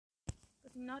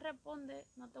si no responde,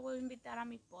 no te voy a invitar a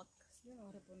mi podcast. Yo no voy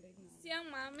a responder nada. Sí,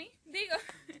 mami. Digo,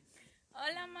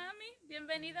 hola mami,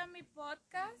 bienvenida a mi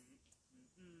podcast.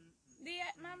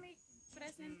 Mami,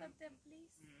 preséntate,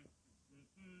 please.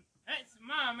 ¡Es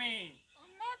mami!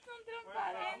 No son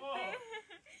transparentes.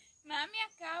 Mami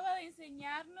acaba de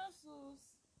enseñarnos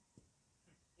sus...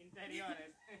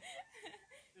 Interiores.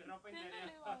 Su ropa Yo no interior.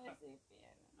 le iba a decir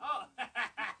pierna. Oh.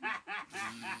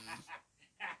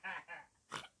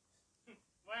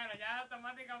 Bueno, ya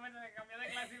automáticamente se cambió de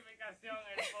clasificación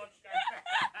el podcast.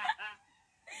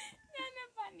 Ya no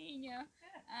es para niños.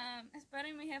 Espero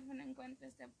que mi jefe no encuentre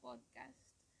este podcast.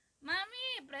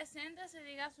 Mami, preséntese,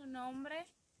 diga su nombre.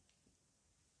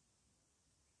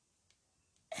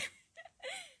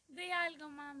 Di algo,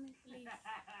 mami, please.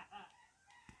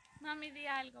 Mami, di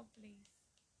algo, please.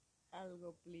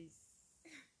 Algo, please.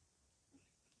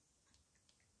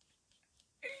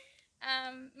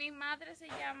 Mi madre se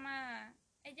llama...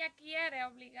 Ella quiere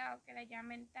obligado que la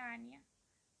llamen Tania,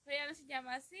 pero ella no se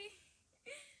llama así.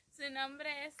 Su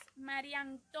nombre es María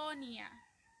Antonia.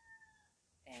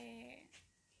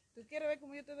 ¿Tú quieres ver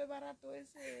cómo yo te desbarato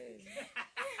esa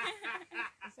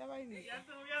vainita? Ya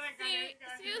subió de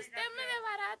Si usted me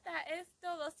desbarata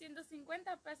estos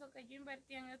 250 pesos que yo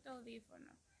invertí en estos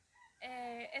audífonos,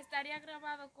 estaría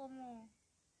grabado como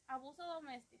abuso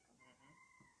doméstico.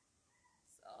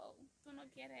 So, tú no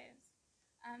quieres eso.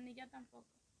 Ni yo tampoco.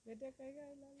 Vete a caer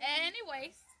la...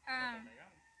 Anyways,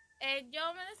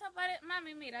 yo me desaparecí.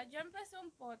 Mami, mira, yo empecé un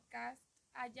podcast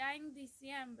allá en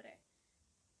diciembre.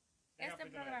 Este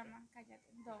programa,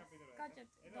 cállate, dos.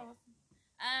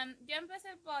 Yo empecé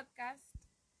el podcast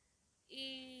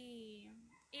y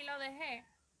lo dejé.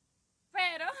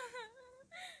 Pero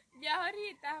ya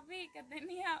ahorita vi que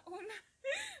tenía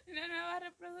una nueva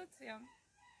reproducción.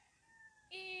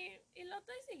 Y lo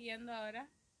estoy siguiendo ahora.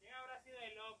 ¿Quién habrá sido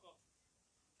el loco?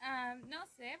 No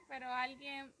sé, pero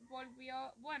alguien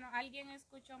alguien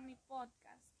escuchó mi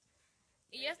podcast.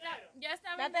 Y yo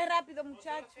estaba... Date rápido,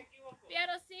 muchacho. Se equivocó.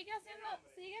 Pero sigue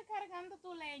cargando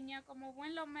tu leña como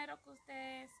buen lomero que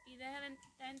usted es y deje de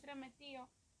estar entremetido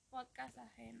podcast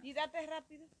ajeno. Y date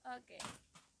rápido.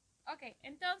 Ok,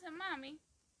 entonces, mami,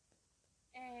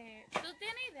 ¿tú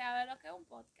tienes idea de lo que es un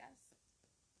podcast?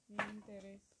 No me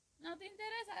interesa. ¿No te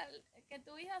interesa que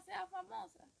tu hija sea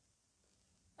famosa?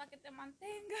 Para que te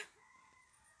mantenga.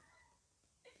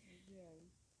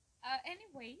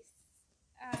 Anyways,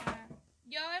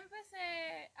 yo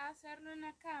empecé a hacerlo en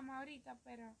la cama ahorita,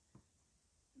 pero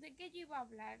 ¿de qué yo iba a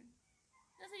hablar?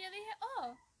 Entonces yo dije,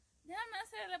 déjame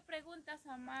hacerle preguntas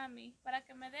a mami para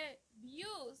que me dé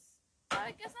views.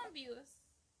 ¿Sabes qué son views?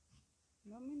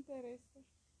 No me interesa.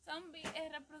 Son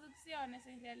reproducciones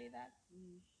en realidad.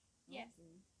 Yes.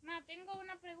 Okay. Ma, tengo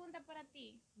una pregunta para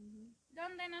ti.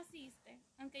 ¿Dónde naciste?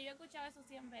 Aunque yo he escuchado eso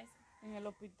 100 veces. En el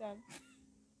hospital.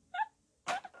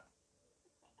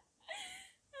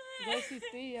 Ya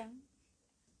existían.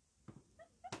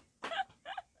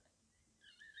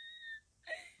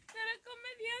 Pero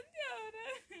comediante ahora.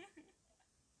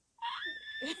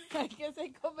 Hay que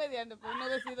ser comediante, pero uno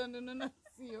decide dónde uno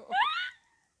nació.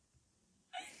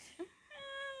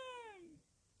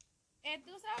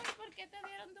 ¿Tú sabes por qué te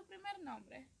dieron tu primer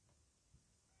nombre?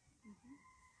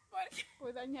 ¿Por qué?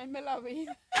 Pues dañarme la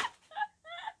vida.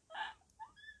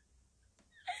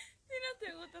 Si no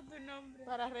te gusta tu nombre.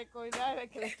 Para recordar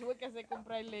que les tuve que hacer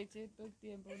comprar leche todo el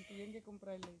tiempo. Me tuvieron que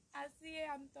comprar leche. Así es,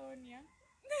 Antonia.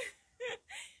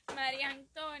 María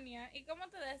Antonia. ¿Y cómo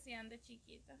te decían de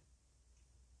chiquita?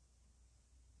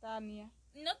 Tania.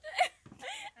 No te...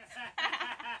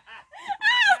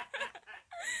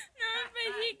 No me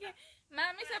pellique.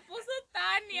 Mami se puso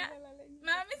Tania.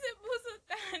 Mami se puso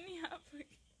Tania.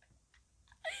 Porque...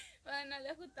 Bueno, no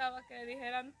le gustaba que le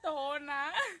dijeran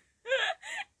Tona.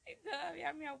 Y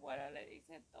todavía mi abuelo le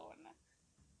dice Tona.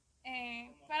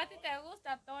 Para ti te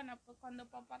gusta Tona, pues cuando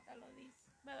papá te lo dice,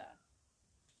 ¿verdad?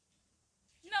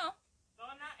 No.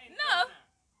 Tona en No.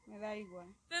 tona. Me da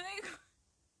igual. Te digo.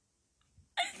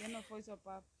 Yo no fui su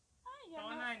papá. Ay, ya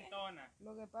Tona no en sé. tona.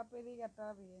 Lo que papi diga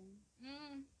está bien.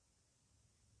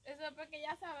 Eso es porque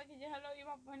ya sabe que yo se lo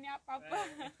iba a poner a papá.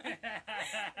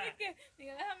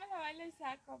 Digo, déjame lavarle el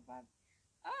saco,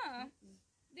 papá.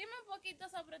 Dime un poquito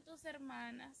sobre tus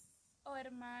hermanas o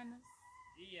hermanos.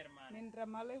 Y hermano. Mientras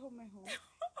más lejos, mejor.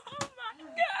 Oh my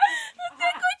God. ¿Usted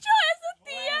escuchó eso,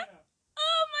 tía? Bueno,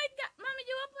 Oh my God. Mami,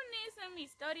 yo voy a poner eso en mi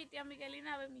story. Tía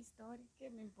Miguelina ve mi story. ¿Qué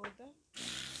me importa?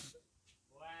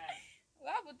 bueno,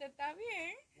 Wow, usted está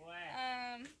bien.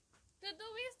 bueno. Tú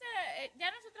tuviste, ya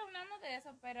nosotros hablamos de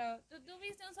eso, pero tú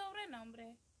tuviste un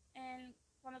sobrenombre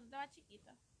cuando tú estabas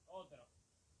chiquita. Otro.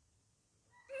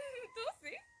 ¿Tú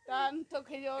sí?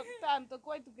 Tanto,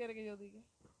 ¿cuál tú quieres que yo diga?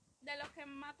 De los que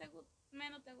más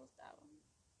menos te gustaban.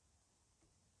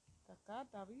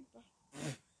 Cacata, vipa.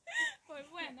 Pues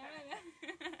buena, ¿verdad?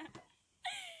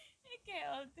 ¿Y qué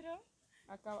otro?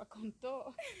 Acaba con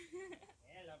todo.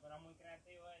 Él, pero muy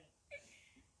creativo él.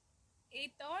 ¿Y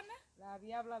Tona? La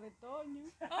diabla de Toño.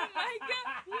 Oh my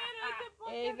God, quiero este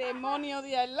podcast. El demonio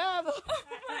de al lado.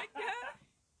 Oh my God.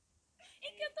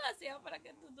 ¿Y qué tú hacías para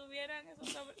que tú tuvieran esos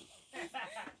sobrenombres?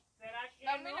 ¿Será que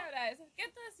A mí no? la verdad eso. ¿Qué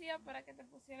tú hacías para que te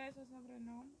pusieran esos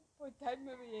sobrenombres?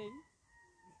 Portarme bien.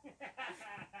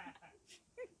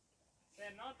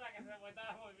 Se nota que se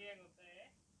portaba muy bien usted,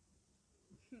 ¿eh?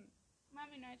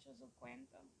 Mami no ha hecho su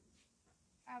cuento.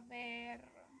 A ver.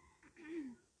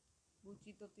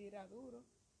 Buchito tira duro.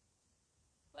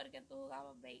 Porque tú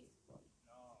jugabas béisbol.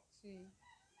 No. Sí.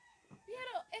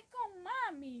 Pero es con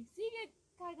mami. Sigue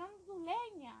cargando tu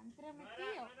leña No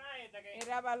entremetido. era esta que...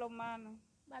 Era balonmano.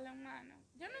 Balonmano.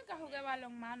 Yo nunca jugué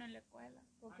balonmano en la escuela.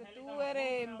 Porque Angelita tú no eres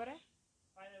jugó, hembra.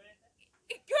 par de veces.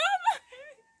 ¿Y cómo?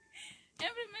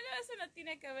 En primer lugar, eso no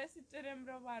tiene que ver si tú eres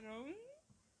hembra o varón.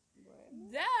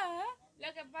 Bueno. Ya.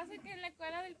 Lo que pasa es que en la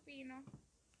escuela del Pino,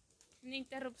 una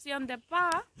interrupción de pa.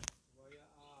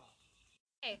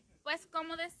 Pues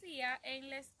como decía,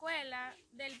 en la escuela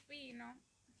del Pino,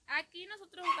 aquí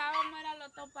nosotros jugábamos era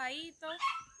los topaditos,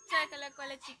 sé que la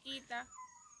escuela es chiquita.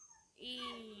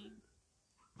 ¿Y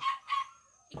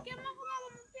qué más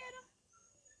jugábamos, Piero?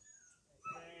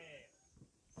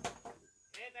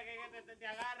 Esta que te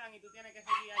agarran y tú tienes que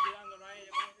seguir ayudándolo a ellos.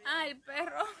 ¿Cómo se llama? Ah, el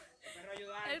perro. El perro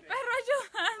ayudante. El perro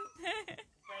ayudante.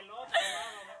 Pelota,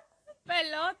 vamos.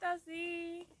 Pelota,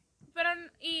 sí. Pero,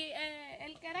 y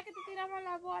el que era que te tiraba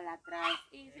la bola atrás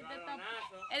y si te topaba.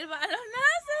 Balonazo. El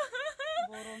balonazo.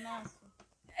 Boronazo.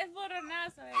 El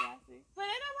boronazo era así. Pero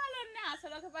era balonazo,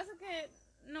 lo que pasa es que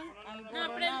no, Al no,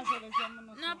 boronazo decíamos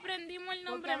no nosotros. aprendimos el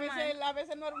Porque nombre mal. a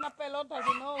veces no era una pelota,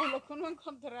 sino lo que uno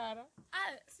encontrara. Ah,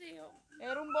 sí,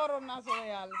 Era un boronazo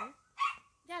de algo.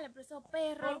 ya le presó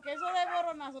perro. Porque eso de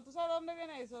boronazo, ¿tú sabes dónde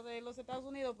viene eso? De los Estados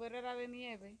Unidos, pero era de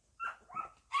nieve.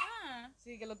 Ah,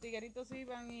 Sí, que los tigueritos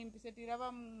iban y se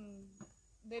tiraban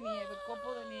de nieve,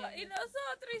 copos de y nieve.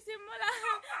 nosotros hicimos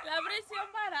la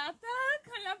versión barata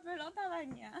con la pelota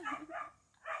dañada.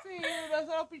 Sí,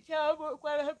 nosotros pichábamos,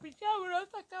 cuando se pichaba uno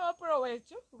sacaba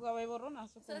provecho, jugaba el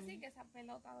boronazo. Eso sí conmigo. que esa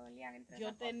pelota dolía entre Yo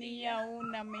esas tenía costillas.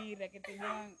 una, mira, que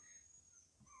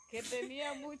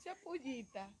tenía mucha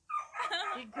pullita.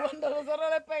 Y cuando nosotros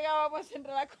le pegábamos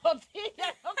entre las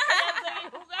costillas, no querían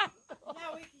seguir jugando.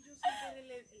 Ya ves que yo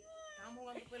siempre estábamos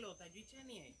jugando pelota, yo y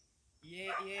Chenier. Y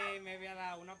él me había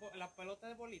dado la pelota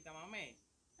de bolita, mamé.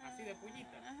 Así de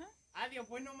pullita. Ajá. Adiós,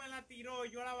 pues no me la tiró,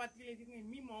 yo la batí y le di en el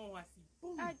mismo ojo así.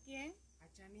 ¡Pum! ¿A quién? A Oh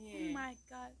Chenier. my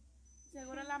God.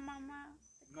 Seguro la mamá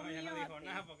te No, ella no comió a dijo ti.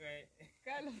 nada porque...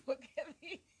 Carlos, ¿por qué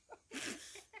dijo?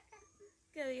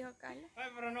 ¿Qué dijo Carla?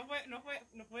 Ay, pero no fue Que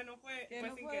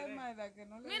no sin fue de querer. maldad, que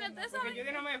no le Mira, haga ustedes nada. Porque yo de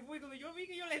una vez fui, cuando yo vi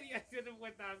que yo le di así ese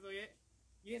puestazo y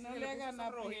Que no ese le le haga puso nada,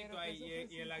 esos rojitos Piero, que ahí eso fue y el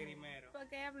sin lagrimero.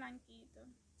 Porque ella es blanquito.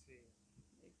 Sí.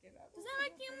 ¿Tú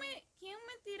sabes quién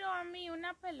me tiró a mí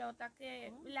una pelota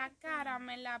que la cara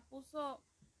me la puso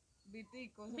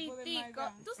Vitico, eso fue de Vitico?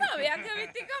 maldad. ¿Tú sabías que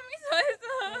Vitico me hizo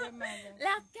Fue eso? de maldad.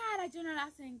 La cara yo no la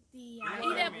sentía. Mira, Y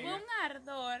mira, después mira. un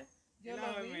ardor. Yo Y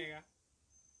la lo vi. Omega.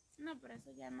 No, pero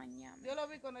eso ya es mañana. Yo lo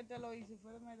vi cuando él te lo hizo, y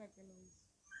fue de maldad que lo hizo.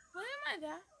 ¿Fue de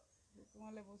maldad? Con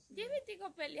alevosía. Yo y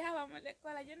Vitico peleábamos en la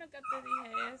escuela. Yo nunca te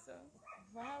dije eso.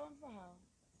 Fajaban.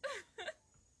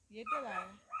 Y él te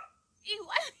daba.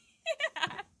 Igual.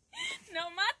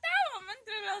 Nos matábamos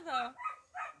entre los dos.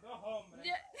 Dos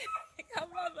hombres.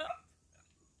 Como dos.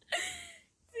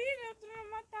 Sí, nosotros nos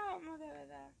matábamos de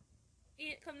verdad.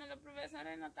 Y cuando los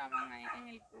profesores no estaban ahí en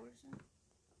el curso.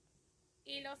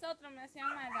 Y los otros me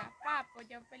hacían maldad. Papo,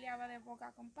 yo peleaba de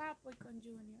boca con Papo y con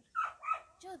Junior.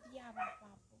 Yo odiaba a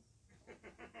Papo.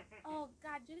 Oh,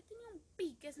 God, yo le tenía un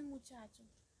pique a ese muchacho.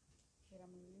 Que era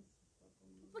muy listo.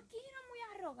 Porque era muy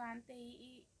arrogante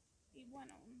y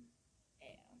bueno.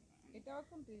 Él estaba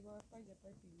contigo, para allá,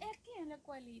 para ti. ¿Es aquí en la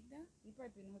escuelita? Y para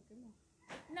ti no se quemó.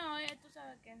 No, tú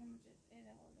sabes que es mucho de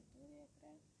estudio,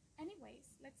 creo.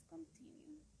 Anyways, let's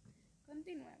continue.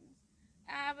 Continuemos.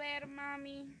 A ver,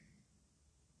 mami.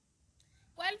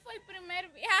 ¿Cuál fue el primer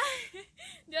viaje?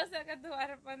 Yo sé que tú vas a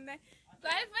responder.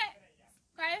 ¿Cuál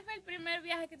fue el primer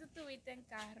viaje que tú tuviste en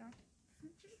carro?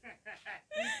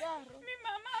 En carro. Mi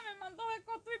mamá me mandó de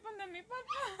Cotuí donde mi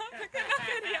papá porque no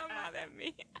quería más de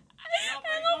mí. No,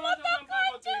 pero ¿cómo se fue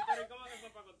para Cotuí? Pero ¿cómo se fue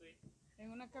para Cotuí?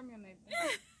 En una camioneta.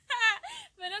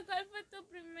 Pero ¿cuál fue tu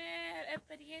primera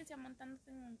experiencia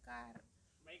montándote en un carro?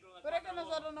 Vehículo de Pero es que cuatro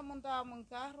nosotros nos montábamos en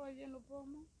carro allí en Los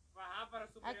Pomos. Ajá, pero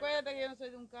superior. Acuérdate que yo no soy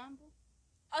de un campo.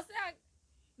 O sea,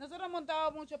 Nosotros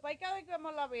montábamos mucho para cada vez que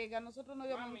íbamos a La Vega, nosotros nos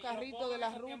íbamos en un Mami, carrito Los de la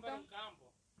Pozos en ese tiempo era ruta. un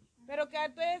campo. Pero que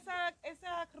toda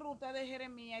esa ruta de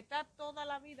Jeremías está toda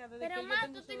la vida desde pero que yo más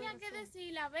tengo tú uso tenías de que razón.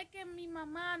 decir la vez que mi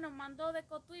mamá nos mandó de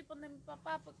Cotuí por donde mi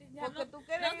papá, porque ya Porque no, tú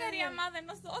querías no que quería yo- más de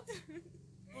nosotros.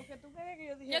 Porque tú querías que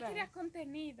yo Yo dijera quería eso.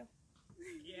 contenido.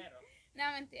 Quiero.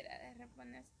 No, mentira, de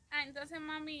responder. Ah, entonces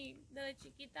mami desde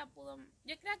chiquita pudo.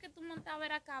 Yo creía que tú montabas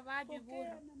era caballo y ¿Por qué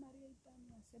burro. Ana María y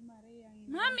Tania se marean? Y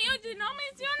Mami, no oye, no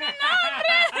menciones nombre.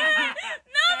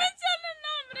 No menciones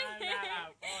nombre. Anda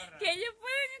la porra. Que ellos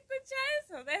pueden escuchar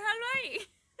eso. Déjalo ahí.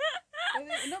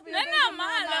 No, pero No es nada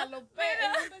malo, pero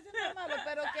no estoy diciendo malo,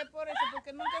 pero que por eso,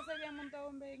 porque nunca se había montado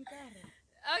en carro.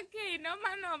 Ok, no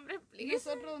más nombres, Y please.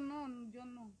 nosotros no, yo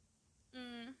no.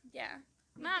 Ya.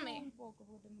 Y tú Mami, un poco,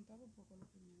 porque te montaba un poco lo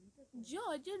primero. ¿no te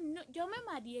acuerdas? yo me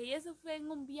mareé y eso fue en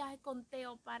un viaje con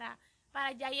Teo para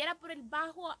allá y era por el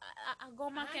bajo a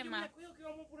goma Ah, yo me quemada. acuerdo que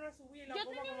íbamos por una subida y la Yo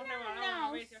goma tenía como una rebalaba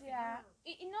a veces. náusea.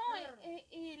 Y no,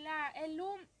 el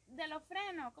humo de los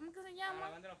frenos, ¿cómo que se llama?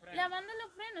 Lavando los frenos. Lavando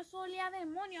los frenos, eso olía a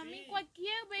demonio. A mí Sí.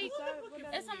 cualquier vehículo, ¿Sabes por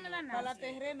qué eso me da Para la náusea.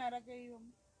 terrena era que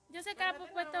íbamos. Yo sé que era por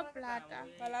Puerto Plata.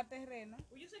 Para la terrena.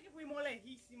 Pues yo sé que fuimos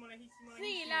lejísimo.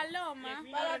 Sí, la loma.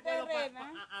 Y Para la recuerdo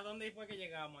terrena. a dónde fue que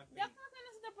llegamos. Yo creo que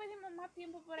nosotros perdimos más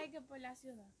tiempo por ahí que por la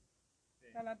ciudad.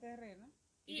 Para la terrena.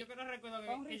 Y yo que no recuerdo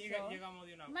Con que resort. llegamos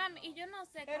de una vez. Mami, y yo no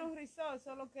sé Era cómo. un resort,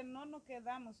 solo que no nos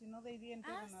quedamos, sino de día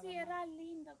entero Ah, nada sí, más. era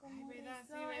lindo como Ay, verdad,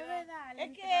 sí, resort, es verdad. verdad. la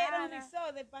Es que era un entrada.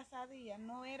 resort de pasadía,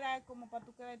 no era como para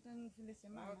tú quedarte en un fin de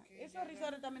semana. Ok, Esos ya,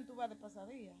 resorts también tú vas de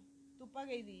pasadía. Tú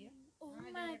pagas y día. Oh Ah,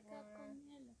 ya my recuerdo. God, con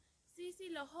hielo. Sí,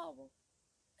 los hobos.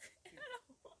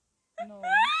 No,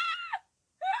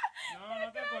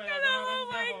 No te acuerdas. los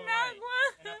tú no en conoces a agua.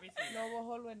 Jorge en la piscina. los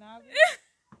bojolos en agua.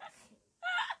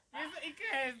 ¿Y qué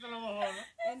es esto, los bojolos?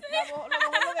 Los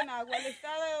bojolos de agua, el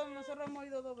estado donde nosotros hemos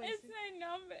ido 2 veces. Ese es el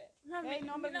nombre. Mami, Hay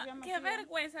nombre que se llama qué así, ¿no?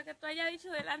 vergüenza que tú hayas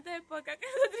dicho delante del podcast que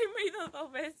nosotros hemos ido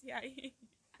 2 veces ahí.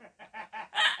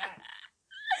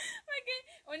 Porque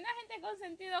una gente con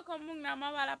sentido común nada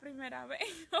más va la primera vez.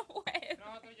 No puede.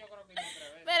 Nosotros yo creo que hicimos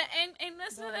 3 veces. Pero en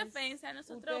nuestra Dos. defensa,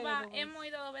 nosotros Ustedes 2 veces. hemos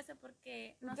ido 2 veces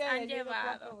porque nos Ustedes, han yo he ido 4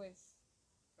 llevado. veces.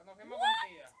 Cuando fuimos con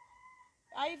tía.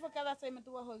 Ahí fue cada 6 me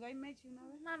tuvo a jugar y Mechi una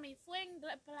vez. Mami, fue en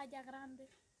Playa Grande.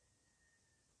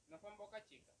 No fue en Boca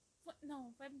Chica.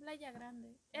 No, fue en Playa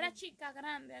Grande. Era Chica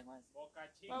Grande, algo así.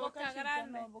 Boca Chica. Para Boca Boca Chica,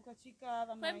 Grande. no, Boca Chica,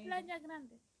 Adama Fue en ahí. Playa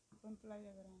Grande. Fue en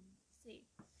Playa Grande. Sí.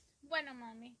 Bueno,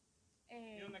 mami.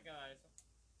 ¿Y dónde queda eso?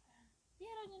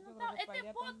 Vieron, yo no Yo creo estaba- que para este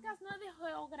allá podcast no es de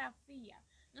geografía.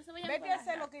 No se vayan Vete por a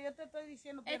hacer las lo que yo te estoy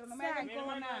diciendo, pero no me Exacto. hagan Mi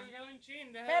hermano, cojonar. queda un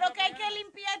chin, deja Pero de que hay que papear.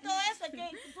 limpiar todo eso. Es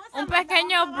que tú esa Un mata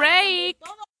pequeño va para abajo, break.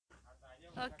 todo. Hasta yo,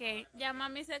 Ok, ya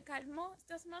mami se calmó.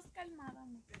 Estás más calmada,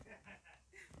 ¿no?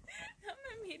 No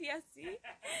me mire así.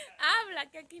 Habla,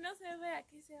 que aquí no se ve,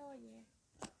 aquí se oye.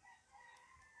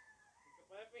 Se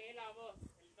puede fingir la voz,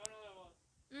 el tono de voz.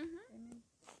 Ujú.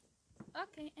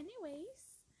 Ok,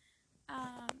 anyways.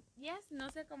 Yes, no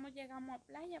sé cómo llegamos a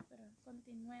playa, pero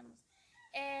continuemos.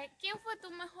 ¿Quién fue tu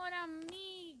mejor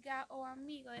amiga o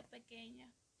amigo de pequeña?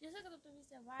 Yo sé que tú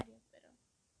tuviste varios, pero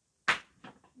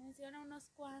menciona unos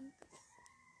cuantos.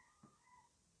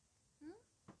 ¿Mm?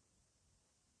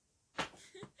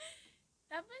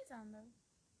 ¿Estás pensando?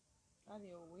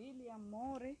 Adiós, William,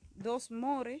 More. 2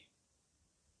 More.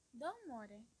 2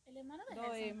 More, el hermano de 2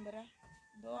 Gerson. hembras.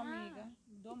 2 Ah. amigas.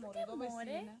 2 ¿Por More. qué 2 More?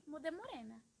 vecinas. De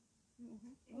morena.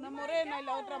 Ujú. Una Oh my morena y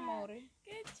la otra God. More.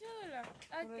 Qué chulo.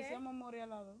 Pero Ok. decíamos More a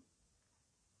las 2.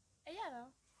 Ella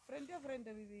dos. Frente a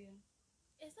frente vivían.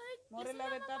 Esa de, More esa la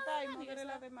es de mamá tata y Dani, More esa.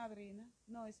 la de madrina.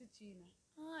 No, esa es China.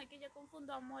 Ay, que yo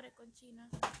confundo amores con China.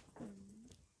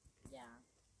 Ya.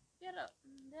 Pero,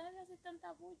 deja de hacer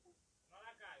tanta bulla. No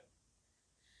la caigo.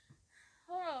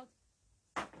 Oh,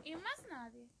 y más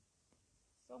nadie.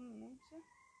 Son muchas.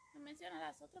 Me menciona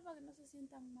a las otras para que no se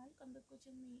sientan mal cuando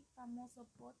escuchen mi famoso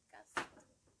podcast.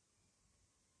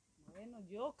 Bueno,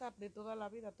 yo cap de toda la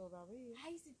vida todavía.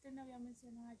 Ay, si usted no había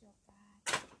mencionado a Yocar.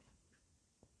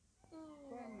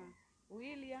 ¿Cuál más?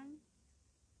 William,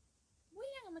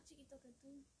 William es más chiquito que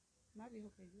tú. más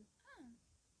viejo que yo. Ah.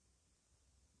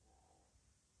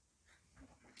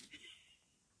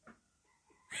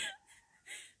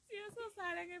 Si eso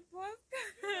sale en el podcast.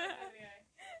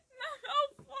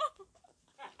 No, po.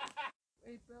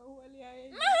 El peor huele a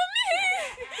ella.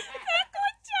 ¡Mami! ¿Te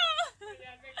escuchó?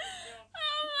 Ya se escuchó.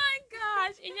 Oh my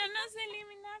gosh. Y yo no sé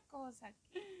eliminar cosas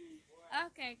aquí.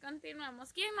 Ok,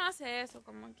 continuamos. ¿Quién no hace eso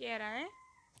como quiera,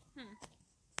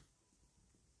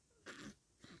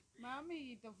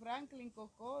 Mamito, Franklin,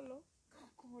 Cocolo.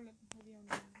 Cocolo, te jodió,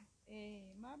 no.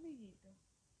 Más amiguito.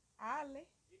 Ale.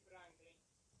 Y Franklin.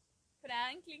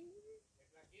 Franklin.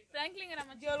 Franklin era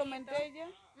más Yo lo chiquito. menté ya.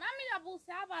 Mami lo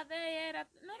abusaba de él.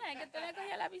 No era que tú le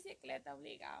cogías la bicicleta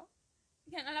obligado.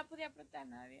 Que no la podía prestar a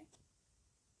nadie.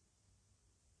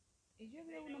 Y yo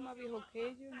había uno más viejo que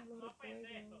ellos, no lo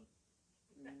recuerdo.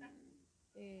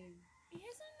 ¿Y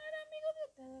eso no era amigo de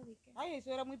ustedes, Vicky? Ay,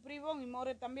 eso era muy privón y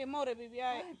More también. More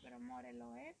vivía ahí. Ay, pero More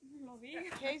lo es, no lo diga.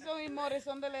 Jason y More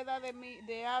son de la edad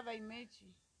de Ada y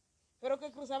Mechi. Pero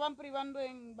que cruzaban privando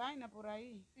en vaina por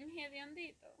ahí. Un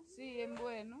hediondito. Sí, en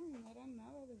bueno, y no eran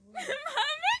nada de bueno.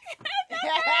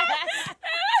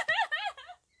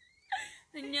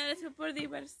 Señores, eso es por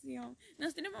diversión.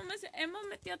 Nosotros hemos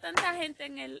metido tanta gente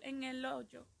en el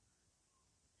hoyo.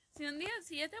 Si un día,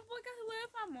 si este podcast se vuelve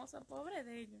famoso, pobre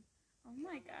de ellos. Oh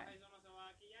my God. Eso no se va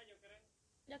aquí ya, yo creo.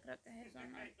 Yo creo que es eso,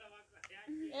 ¿no?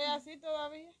 ¿Es así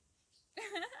todavía?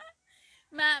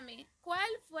 Mami, ¿cuál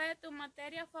fue tu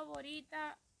materia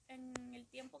favorita en el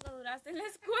tiempo que duraste en la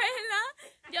escuela?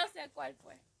 Yo sé cuál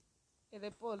fue. El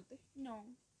deporte. No.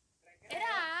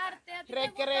 Era arte. ¿A ti te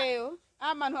Recreo.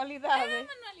 Ah, manualidades.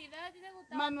 gustaba manualidad? ¿A ti te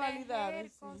gustaba Manualidades,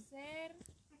 tejer, sí. coser?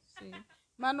 Sí.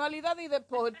 Manualidad y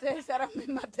deporte, esa era mi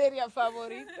materia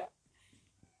favorita.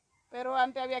 Pero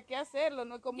antes había que hacerlo,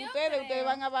 no es como Yo ustedes creo.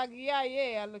 van a vaguear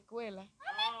a la escuela.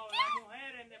 No, las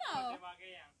mujeres después No. se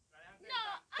vaguean. La dejan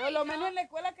sentar. No. Por lo menos en la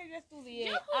escuela que yo estudié,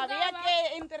 Yo jugaba. había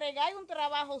que entregar un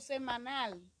trabajo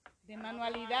semanal de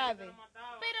manualidades. Lo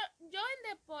mataban. Pero yo en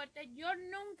deporte, yo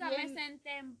nunca ¿Quién? me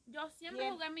senté. Yo siempre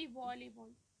 ¿Quién? jugué mi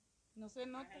voleibol. No se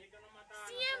nota. Angelito nos mataba a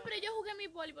Siempre yo jugué mi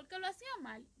voleibol, que lo hacía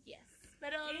mal. Yes.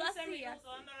 Pero lo 15 hacía.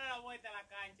 minutos dándole la vuelta a la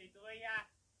cancha y tú veías,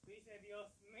 tú dices,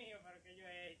 Dios mío, pero que yo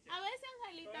he hecho. A veces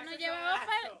Angelita Con nos ese llevaba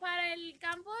solazo. para el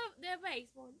campo de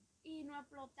béisbol y nos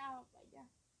explotaba para allá.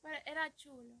 Pero era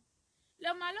chulo.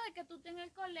 Lo malo es que tú estás en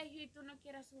el colegio y tú no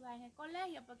quieres sudar en el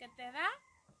colegio porque te da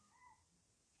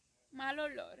mal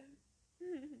olor. Yo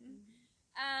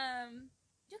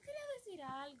quería decir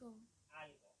algo.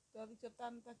 Algo. Tú has dicho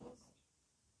tantas cosas.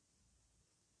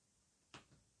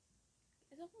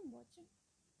 Eso fue un boche.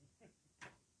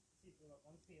 Si tú lo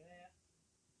consideras.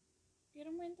 Yo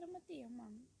era muy entremetido,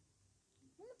 mami.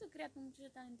 ¿Cómo tú crees que un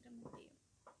muchacho tan entremetido?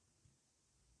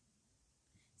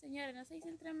 Señores, no se dice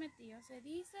entremetido, se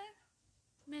dice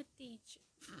metiche.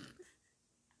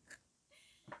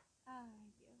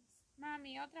 Ay, Dios.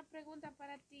 Mami, otra pregunta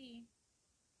para ti.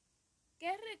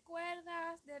 ¿Qué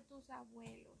recuerdas de tus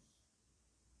abuelos?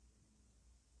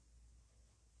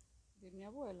 De mi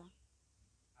abuela,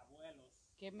 Abuelos.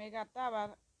 que me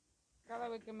gataba cada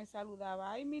vez que me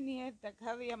saludaba. Ay, mi nieta,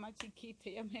 cada día más chiquita,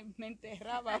 ella me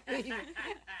enterraba viva.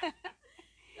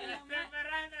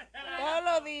 Todos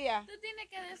los días. Tú tienes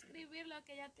que describir lo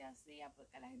que ella te hacía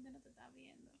porque la gente no te está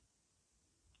viendo.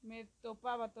 Me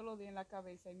topaba todos los días en la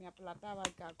cabeza y me aplataba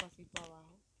el caco así para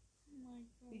abajo. Oh my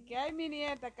God. Y que ay, mi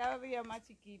nieta, cada día más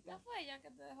chiquita. No fue ella que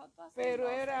te dejó todo así. Pero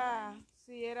loca, era, ¿no?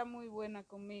 sí, era muy buena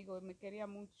conmigo, me quería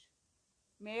mucho.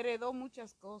 Me heredó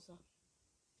muchas cosas.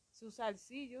 Sus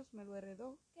zarcillos me lo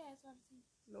heredó, ¿Qué es eso así?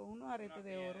 unos aretes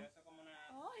de oro, Eso como una...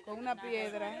 Ay, con ¿qué una tal?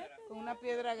 piedra, Arete con de una oro.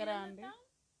 piedra ¿Y dónde grande. están?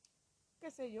 Qué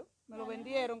sé yo, me lo Vale.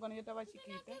 vendieron cuando yo estaba Tienes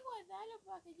chiquita. que guardarlo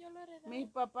para que yo lo heredara. Mis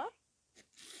papás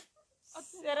 ¿O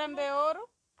tu eran mamá? de oro,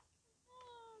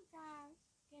 Oh, gosh,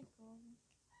 qué cosa.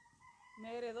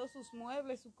 me heredó sus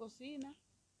muebles, su cocina,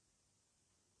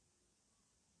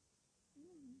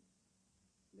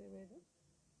 de verdad.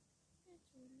 Qué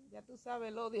chulo. Ya tú sabes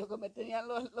el odio que me tenían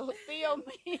los tíos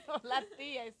míos, las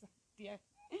tías, esas tías.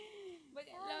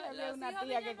 Porque Ay, había los una hijos de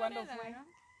tía ella que no cuando heredaron.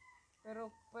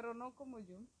 pero no como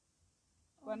yo.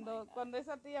 Oh my God. Cuando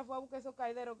esa tía fue a buscar esos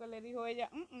caideros que le dijo ella,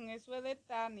 eso es de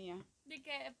Tania. De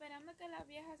que esperando que la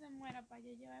vieja se muera para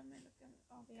yo llevarme lo que...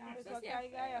 Oh, Ella God, empezó eso a sí es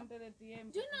caigar feo. antes de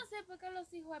tiempo. Yo no sé por qué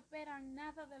los hijos esperan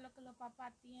nada de lo que los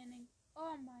papás tienen.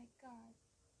 Oh my God.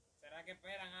 ¿Será que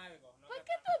esperan algo? No ¿Por te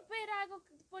qué tú esperas algo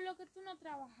por lo que tú no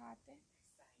trabajaste?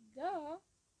 Duh.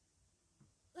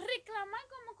 Reclamar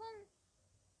como con...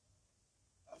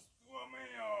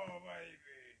 mío, baby.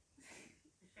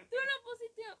 Tú no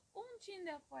pusiste un chin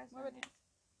de esfuerzo. en Muévete. eso.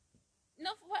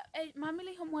 No fue... mami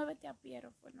le dijo, muévete a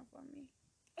Piero, no fue a mí.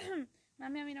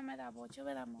 Mami a mí no me da bocho,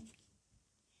 ¿verdad, mami?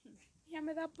 Ella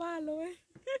me da palo,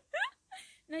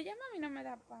 No, ya mami no me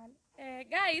da palo.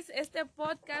 Guys, este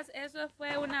podcast, eso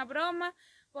fue una broma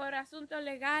por asuntos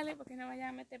legales, porque no vayan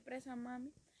a meter presa a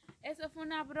mami. Eso fue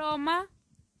una broma.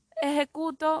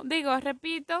 Repito,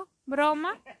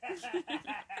 broma.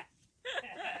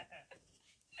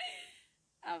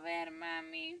 A ver,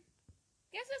 mami,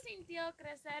 ¿qué se sintió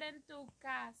crecer en tu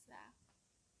casa?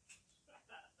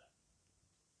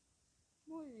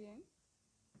 Muy bien.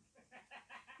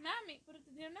 Mami, pero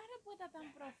te dio una respuesta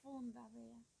tan profunda,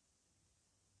 vea.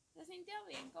 ¿Se sintió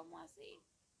bien como así?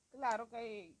 Claro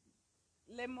que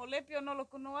le moleste o no lo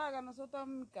que uno haga, nosotros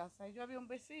en mi casa. Yo había un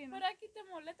vecino, Pero aquí te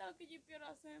molesta lo que yo quiero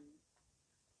hacer.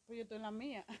 pues yo estoy en la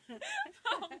mía.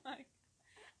 Oh my God.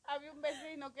 Había un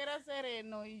vecino que era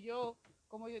sereno y yo,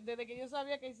 desde que yo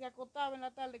sabía que se acostaba en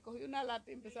la tarde, cogí una lata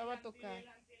y empezaba a tocar.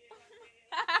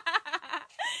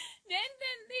 Ya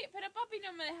entendí, pero papi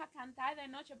no me deja cantar de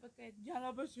noche porque ya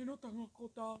los vecinos están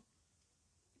acostados.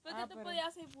 Porque tú pero- podías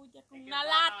hacer bulla con Es que una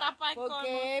para- lata para el colmo.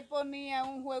 Porque él ponía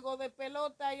un juego de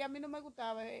pelota y a mí no me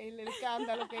gustaba el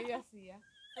escándalo que ella hacía.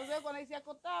 Entonces cuando él se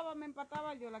acostaba, me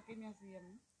empataba yo la que me hacía a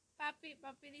mí.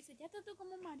 Papi dice, ya estás tú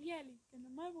como Marieli, que no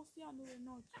me boceando de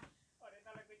noche. Por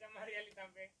eso lo escucha Marieli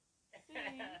también. Sí.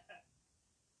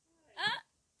 Ah,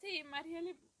 sí,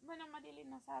 Marieli, bueno, Marieli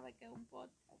no sabe que es un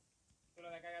podcast. Tú lo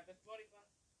descargaste Spotify.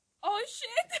 Oh,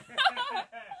 shit.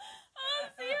 Oh,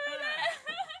 sí, ¿verdad?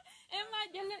 Es más,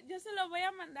 yo se lo voy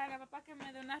a mandar a papá que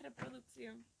me dé una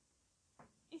reproducción.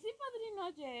 ¿Y si Padrino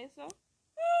oye eso?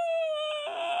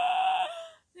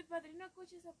 Si Padrino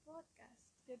escucha ese podcast.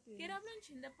 ¿Qué tiene? Quiero hablar un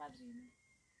chin de Padrino.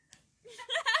 ¿Qué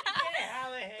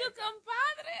hija de Tu esa?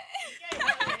 compadre. ¿Qué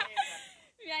hija de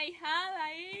esa? Mi ahijada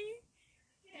ahí.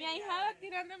 Mi ahijada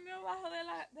tirándome abajo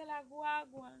de la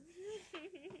guagua.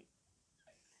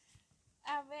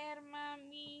 A ver,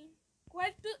 mami.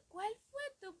 ¿Cuál fue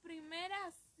tu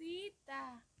primera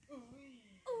cita?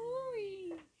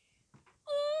 Uy.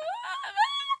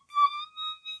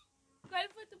 ¿Cuál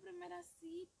fue tu primera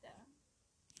cita?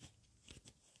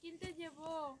 ¿Quién te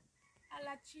llevó a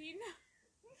la China?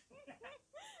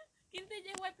 ¿Quién te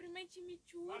llevó al primer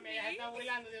chimichurri? Mami, ella se está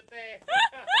burlando de usted. En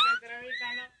la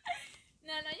entrevista, ¿no?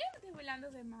 No, yo no estoy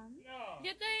burlando de mami. No.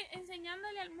 Yo estoy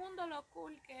enseñándole al mundo lo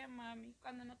cool que es mami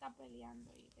cuando no está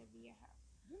peleando y de vieja.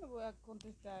 Yo no voy a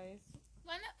contestar eso.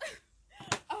 Bueno,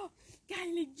 oh,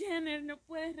 Kylie Jenner no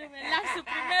puede revelar su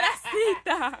primera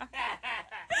cita.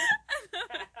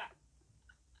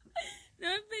 No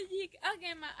me pellique.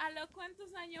 Ok, ma, ¿a los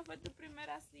cuántos años fue tu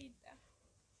primera cita?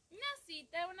 Una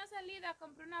cita, una salida,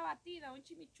 compré una batida, un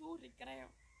chimichurri,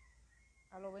 creo.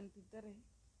 A los 23.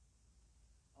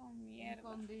 Oh, mierda.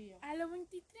 Escondía. A los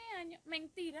 23 años.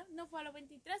 Mentira, no fue a los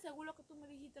 23, según lo que tú me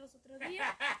dijiste los otros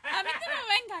días. A mí tú me vas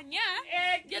a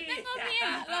engañar. Yo tengo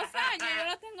bien los años, yo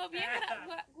los tengo bien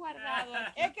guardados.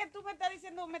 Es que tú me estás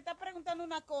diciendo, me estás preguntando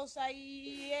una cosa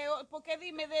y porque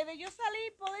dime, desde yo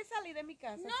salí, podés salir de mi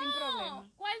casa sin problema.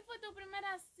 No, ¿cuál fue tu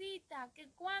primera cita?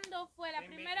 ¿Cuándo fue la Te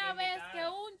primera vez que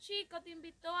invitaron. un chico te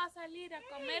invitó a salir a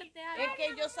comerte algo? Es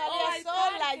que yo O salía al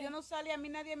sola, parque. yo no salía, a mí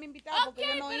nadie me invitaba porque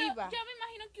yo no pero iba. yo me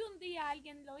imagino que un día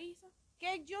alguien lo hizo.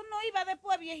 Que yo no iba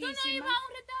después Tú viejísima. no ibas a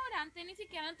un restaurante, ni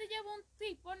siquiera no te llevó un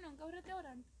tipo nunca a un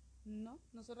restaurante. No,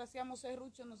 nosotros hacíamos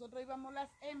serrucho, nosotros íbamos las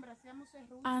hembras, hacíamos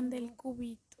serrucho. Ande el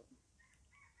cubito.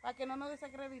 Para que no nos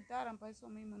desacreditaran, para eso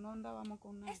mismo, no andábamos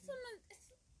con nadie. Eso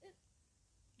no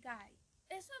Guy,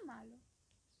 eso es malo.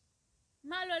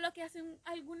 Malo es lo que hacen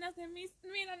algunas de mis...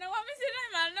 Mira, no voy a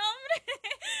mencionar mal nombre.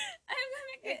 Algunas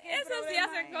Es que el eso sí problema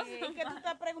hacen cosas es que tú malas.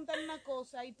 estás preguntando una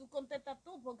cosa y tú contestas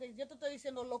tú, porque yo te estoy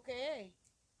diciendo lo que es.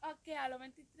 Ok, a los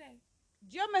 23.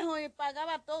 Yo mejor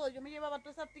pagaba todo, yo me llevaba a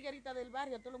todas esas tigueritas del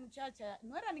barrio, a todas las muchachas.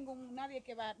 No era nadie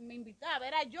que me invitaba,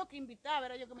 era yo que invitaba,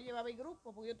 era yo que me llevaba el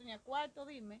grupo, porque yo tenía cuarto,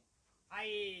 dime.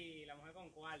 Ay, la mujer con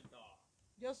cuarto.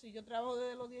 Yo sí, yo trabajo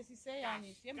desde los 16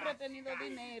 años, siempre he tenido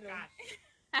dinero.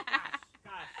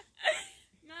 Cash.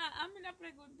 No, hazme una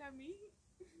pregunta a mí.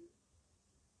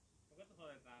 ¿Por qué tú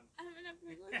jodes tanto? Hazme una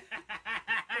pregunta.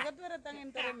 ¿Por qué tú eres tan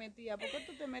entrometida? ¿Por qué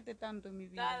tú te metes tanto en mi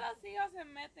Todos vida? los hijos se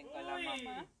meten con la Uy.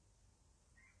 mamá.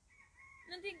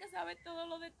 No tienen que saber todos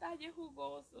los detalles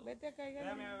jugosos. Vete a caer.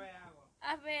 Déjame beber agua.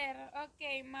 A ver,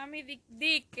 ok, mami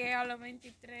di que a los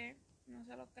 23, no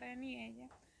se lo cree ni ella.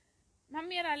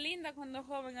 Mami era linda cuando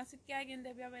joven, así que alguien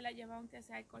debió haberla llevado aunque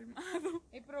sea al colmado.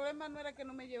 El problema no era que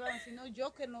no me llevaban, sino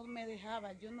yo que no me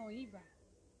dejaba, yo no iba.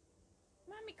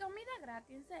 Mami, comida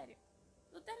gratis, en serio.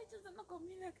 Tú estás rechazando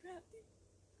comida gratis.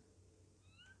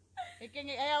 Es que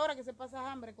es ahora que se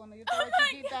pasa hambre, cuando yo estaba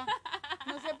chiquita,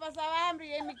 no se pasaba hambre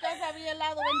y en mi casa había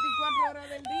helado 24 horas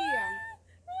del día.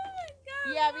 Oh my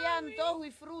God, Y había mami. antojo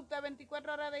y fruta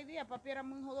 24 horas del día. Papi era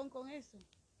muy jodón con eso.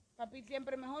 Papi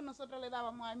siempre mejor, nosotros le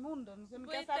dábamos al mundo. No sé, en mi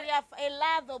casa había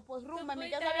helado, pues rumba, en mi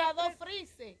casa había 2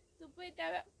 frises. Tú pudiste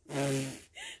haber...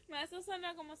 Eso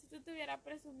suena como si tú estuvieras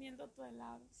presumiendo tu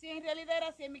helado. Sí, en realidad era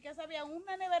así. En mi casa había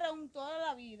una nevera toda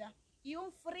la vida y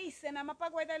un freezer nada más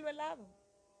para guardar el helado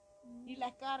y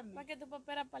las carnes. Para que tu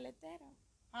papá era paletero.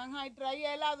 Ajá, y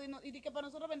traía helado y di que para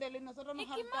nosotros venderlo y nosotros nos ¿Y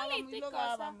qué hartábamos malito y y lo cosa?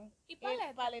 dábamos. ¿Y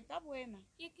paleta? Paleta buena.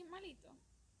 ¿Y es que malito?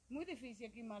 Muy difícil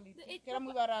aquí, malito. Y Que era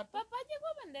muy papá- barato. Papá llegó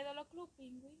a vender de los Club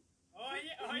Penguin.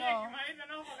 Oye, No. que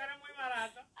imagínate, no, porque era muy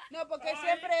barato. No, porque Oye.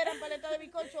 siempre eran paletas de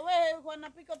bizcocho. Ve,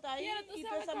 Juana Pico está ahí Pero tú y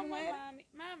toda sabes esa cómo mujer.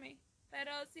 mami.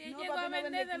 Pero si él No, llegó papi, a no vende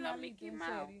vender de los Malito, Mickey en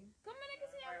Mouse. serio. ¿Cómo era que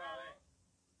se llamaba?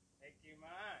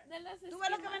 Esquimal. De los ¿Tú ves lo que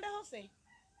esquimales. vende José?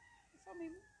 Eso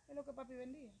mismo es lo que papi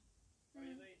vendía.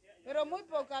 Mm. Pero muy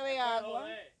poca de agua.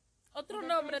 Otro Porque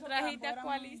nombre esos trajiste a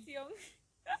campos eran coalición.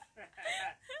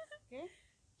 ¿Qué?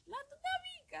 La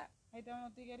tutabica. Ahí estaban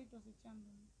los tigueritos echando.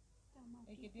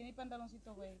 El que tiene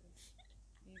pantaloncito verde.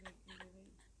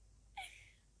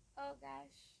 Oh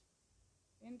gosh.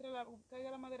 Caiga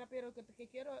la madera, pero que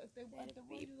quiero, te voy a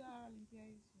Pipo. ayudar a limpiar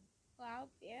eso. Wow,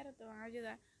 Piero, te van a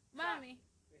ayudar. Mami.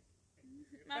 Mami.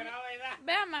 Pero verdad.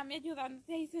 Ve a mami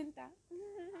ayudándote ahí sentada.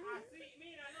 Así,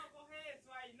 mira, no, coge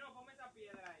eso ahí, no, ponme esa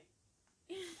piedra ahí.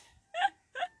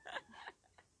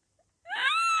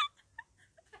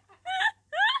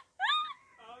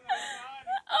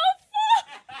 Oh, fuck.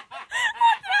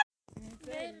 ¿En Ven,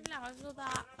 serio? la ayuda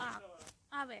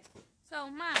a ver. So,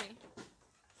 mami.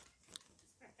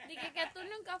 Dije que tú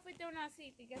nunca fuiste a una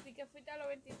cita y que sí que fuiste a los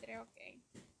 23, ok.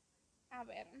 A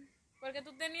ver. Porque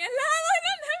tú tenías helado en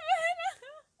la nevera.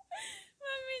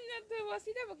 Mami, no tuvo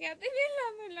cita porque ya tenía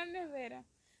helado en la nevera.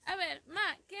 A ver,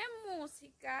 ma, ¿qué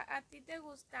música a ti te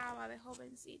gustaba de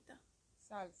jovencita?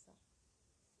 Salsa.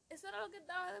 Eso era lo que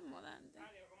estaba de moda antes.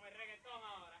 Adiós, como el reggaetón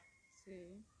ahora.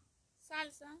 Sí,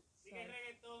 Salsa. Sigue el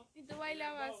reggaetón. Y tú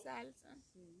bailabas salsa.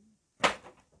 sí.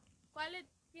 ¿Cuál es?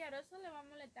 Piero, eso le va a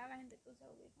molestar a la gente que usa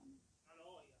audífonos. No lo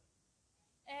oiga.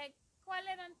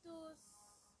 ¿Cuáles eran tus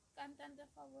cantantes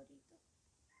favoritos?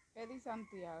 Eddie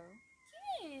Santiago.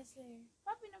 ¿Quién es ese?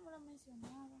 Papi no me lo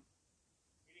mencionaba.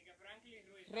 Y que Franklin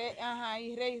Ruiz. Ajá,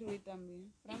 y Rey Ruiz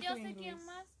también. Y yo sé Franklin quién Ruiz.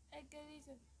 más, el que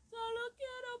dice, solo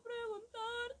quiero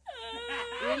preguntarte.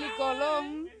 Willy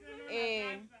Colón. Eso no es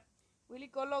una salsa. Willy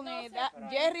Colón. No sé, pero-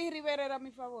 Jerry Rivera era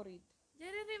mi favorito.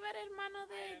 Jerry Rivera, hermano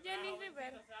de Jenny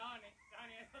Rivera. Digo,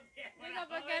 porque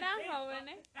Porque eran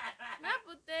jóvenes. No,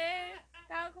 pues usted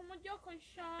estaba como yo con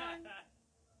Sean.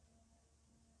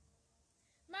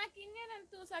 Ma, ¿quién eran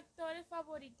tus actores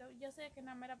favoritos? Yo sé que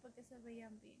nada más era porque se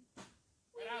veían bien.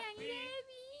 William Pitt.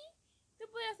 Levy. Tú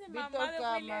podías ser Víctor mamá de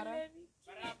William Cámara. Levy.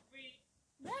 Brad Pitt.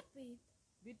 Brad Pitt.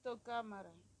 Víctor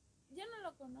Cámara. Yo no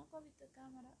lo conozco a Víctor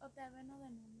Cámara, o tal vez no de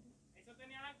nombre. Eso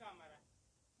tenía la cámara.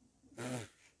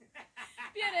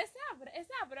 Pero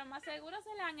esa broma seguro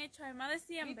se la han hecho a más de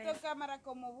 100 Víctor veces. Cámara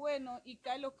como bueno y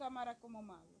Carlos Cámara como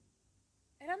malo.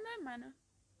 ¿Eran dos hermanos?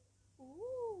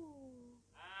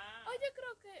 Ah. Oh, yo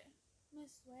creo que me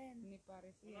suena. Ni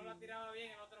parecía. Uno la tiraba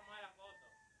bien, el otro más la foto.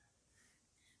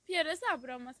 Pero esa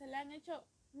broma se la han hecho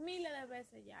miles de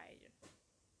veces ya a ellos.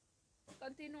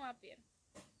 Continúa, Pierre.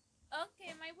 Ok,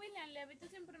 my William Levy, tú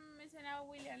siempre me mencionabas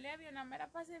William Levy, una mera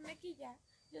para hacerme quillar.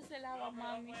 Yo se la hago a No, pero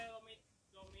mami. fue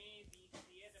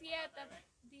 2017. 7,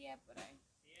 10 por ahí.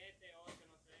 7, 8,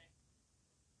 no sé.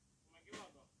 ¿No me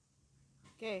equivoco?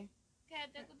 ¿Qué? ¿Qué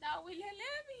te gustaba William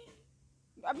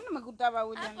Levy? A mí no me gustaba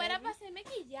William Pues era Levy. para hacerme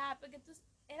quillar, porque tú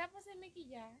era para hacerme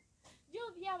quillar. Yo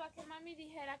odiaba que mami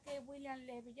dijera que William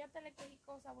Levy. Yo te le cogí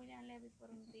cosas a William Levy por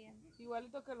un tiempo.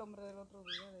 Igualito que el hombre del otro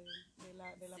día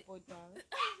de la portada.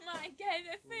 My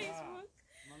God, de Facebook.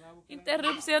 Manda a buscar en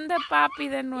Interrupción de papi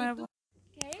de nuevo.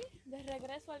 Ok, de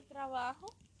regreso al trabajo.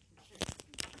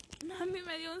 Mami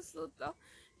me dio un susto.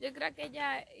 Yo creo que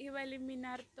ella iba a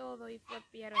eliminar todo y fue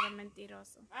Piero de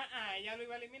mentiroso. ella lo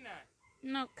iba a eliminar.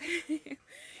 No creo.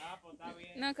 Ah, pues está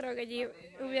bien. No creo que ella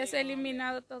hubiese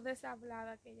eliminado toda esa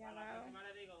hablada que ella A la daba. próxima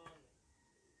le digo dónde.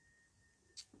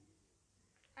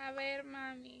 A ver,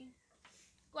 mami.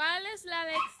 ¿Cuál es la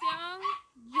lección?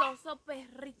 Yo soy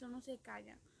perrito, no se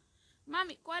calla.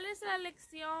 Mami, ¿cuál es la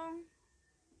lección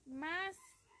más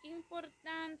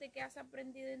importante que has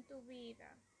aprendido en tu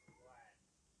vida?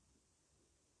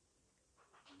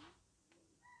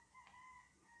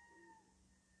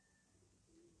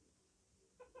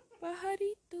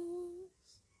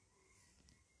 Pajaritos.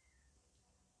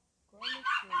 ¿Cuál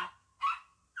lección?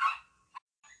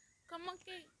 ¿Cómo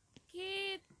que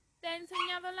qué te ha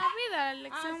enseñado la vida? La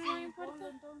lección sí, muy ponlo importante.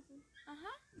 entonces. Ajá.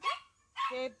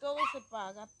 Que todo se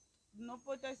paga. No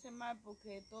portarse mal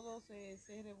porque todo se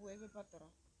revuelve para atrás.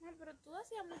 Ay, pero tú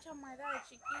hacías mucha maldad de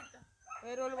chiquita.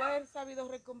 Pero lo he sabido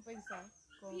recompensar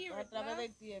Period, a través love.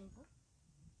 del tiempo.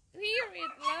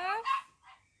 Period, love.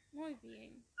 Muy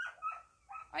bien.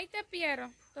 Ahí te pierdo.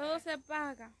 Todo se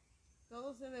paga.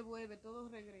 Todo se devuelve, todo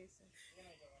regresa.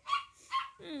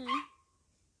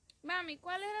 Mami,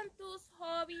 ¿cuáles eran tus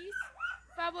hobbies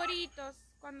favoritos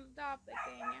cuando estabas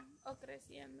pequeña o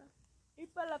creciendo? Y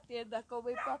para la tienda con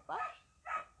mi papá.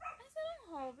 Ese era un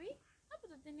hobby. Ah,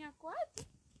 pues tú tenías 4.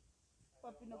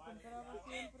 Papi no compraba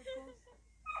siempre cosas.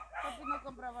 Papi no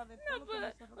compraba de todo. No, lo que pues,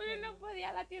 nosotros uno no queríamos. podía ir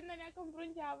a la tienda ni a comprar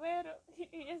un llavero. Y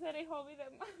ese era el hobby de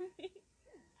mami.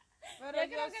 Pero Yo yo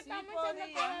creo que sí estamos echando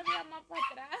podía. todavía más para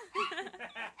atrás.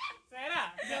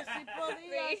 ¿Será? Yo sí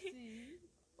podía, Sí. sí.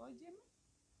 Óyeme.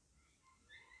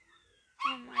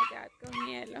 Oh my God, con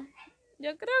hielo.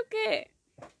 Yo creo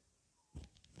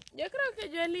que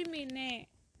yo eliminé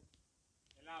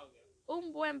El audio.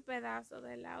 un buen pedazo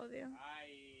del audio.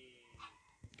 Ay.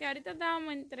 Que ahorita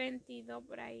estábamos en 32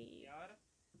 por ¿Y ahí. ahora?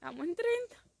 Estamos en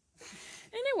 30.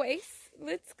 Anyways,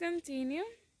 let's continue.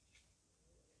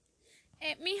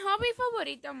 Mi hobby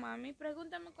favorito, mami.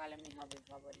 Pregúntame cuál es mi hobby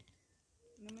favorito.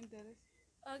 No me interesa.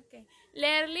 Ok.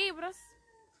 Leer libros,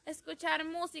 escuchar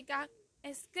música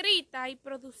escrita y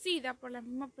producida por la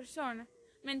misma persona.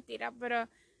 Mentira, pero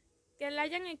que la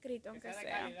hayan escrito, Que aunque sea de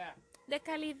sea. calidad. De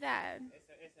calidad.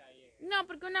 Ese ahí es. No,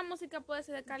 porque una música puede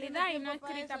ser de calidad y no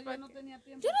escrita Yo por no ti. tenía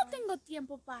tiempo. Yo no para tengo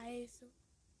tiempo para eso.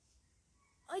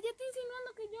 Oye, estoy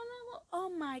insinuando que yo no hago. Oh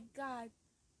my God.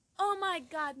 Oh my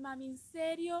God, mami, ¿en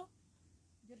serio? eso.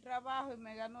 Yo trabajo y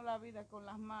me gano la vida con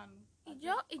las manos. Y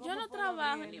yo ¿Cómo no puedo trabajo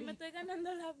abrir el ni me libro? estoy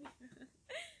ganando la vida.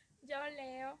 Yo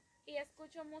leo y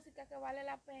escucho música que vale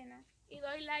la pena. Y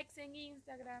doy likes en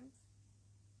Instagram.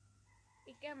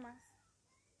 ¿Y qué más?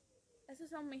 Esos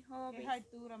son mis Qué hobbies.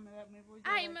 altura me voy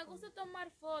a Ay, dar me con- gusta tomar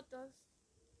fotos.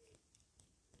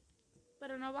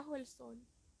 Pero no bajo el sol.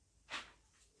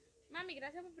 Mami,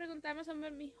 gracias por preguntarme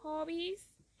sobre mis hobbies.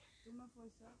 Tú me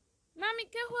forzas. Mami,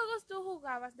 ¿qué juegos tú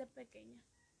jugabas de pequeña?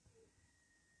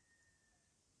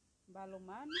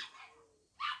 Balonmano,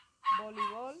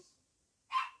 voleibol,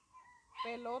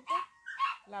 pelota,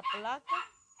 la placa,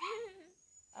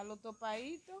 a los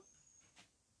topaditos.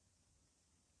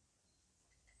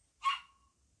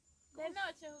 De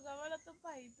noche jugaba los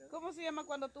topaditos. ¿Cómo se llama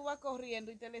cuando tú vas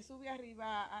corriendo y te le sube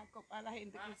arriba a la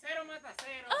gente? Que Cero mata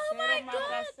cero. cero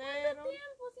mata cero.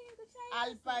 Tiempo sin escuchar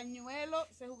Al eso. pañuelo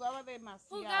se jugaba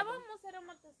demasiado. Jugábamos cero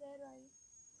mata cero ahí.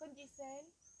 Con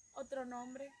Giselle. Otro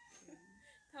nombre.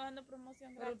 Estaba dando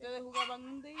promoción Pero gratis. ustedes jugaban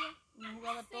un día, uno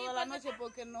jugaba Sí, toda la porque- noche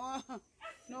porque no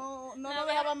nos había-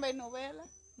 dejaban ver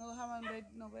novelas, no dejaban ver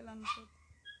novelas nosotros.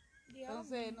 Dios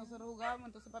Entonces mío. nosotros jugábamos,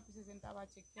 entonces papi se sentaba a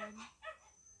chequear,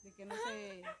 de que no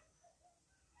se,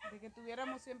 de que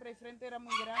tuviéramos siempre el frente era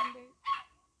muy grande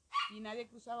y nadie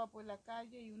cruzaba por la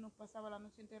calle y uno pasaba la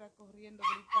noche entera corriendo,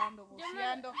 gritando, Yo me-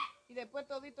 voceando y después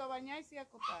todito a bañarse y a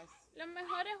acotarse. Los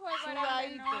mejores juegos eran de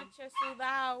Sudadito. noche,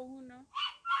 sudado uno.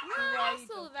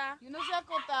 Sudadito. suda. Y uno se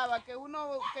acotaba, que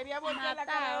uno quería voltear la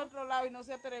cara Matao. al otro lado y no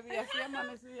se atrevía. Así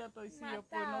amanecía torcido,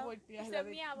 pues no Matao. volteas Y la se de,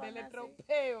 miaban del así.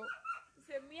 estropeo.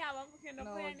 Se miaban porque no,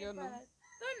 No, podían yo ni no. parar.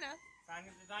 ¿Tú no?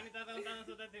 Dani está contando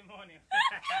su testimonio.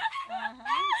 Ajá.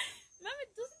 Mami,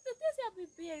 tú te hacías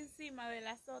pipí encima de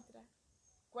las otras.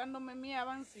 Cuando me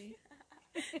miaban, sí.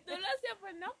 Tú lo hacías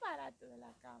pues no pararte de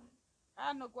la cama.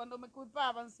 Ah, no, cuando me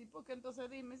culpaban, sí, porque entonces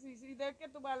dime, si de qué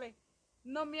tú vales,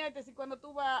 no mientes, si cuando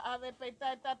tú vas a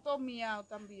despertar está todo miado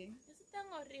también. Eso es tan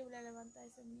horrible levantar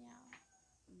ese miau.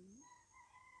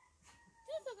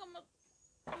 Yo sé cómo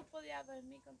tú podías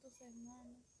dormir con tus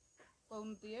hermanos. Por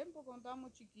un tiempo, cuando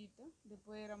estábamos chiquitos,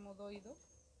 después éramos 2 y 2,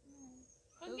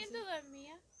 ¿Con quién tú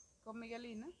dormías? con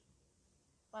Miguelina,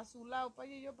 para su lado, para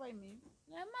ella y yo para el mío,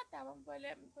 Nos mataban por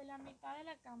la mitad de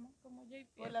la cama, como yo y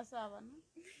por Pierre. la sábana.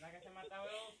 La que se mataba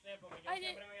era usted, porque yo Oye,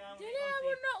 siempre me daba yo un le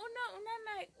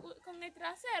daba rinconcito. con el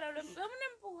trasero, lo empezamos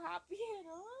a empujar,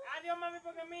 Piero. Adiós, mami,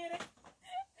 porque mire.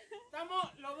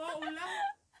 Estamos los dos a un lado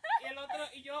y el otro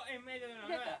y yo en medio de una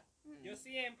rueda. Yo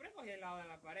siempre cogí el lado de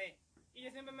la pared. Y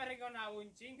yo siempre me reconaba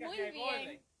un chinca Muy que es bien.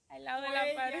 borde. Al lado de Pues la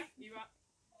ella pared.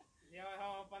 Ya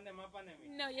bajaba más pan de mí.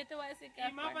 No, yo te voy a decir que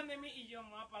Y más pan de mí y yo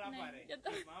más para la No, pared. yo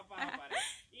también. Más para la pared.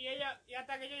 Y ella, y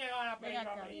hasta que yo llegaba a la pared, Ven yo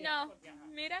acá. abría, No, porque, ajá.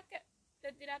 mira que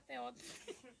te tiraste otro.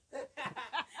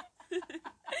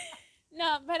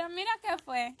 No, pero mira qué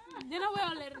fue. Yo no voy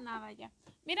a oler nada ya.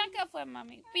 Mira qué fue,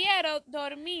 mami. Piero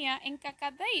dormía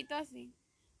encacateíto así.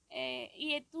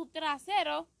 Y tu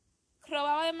trasero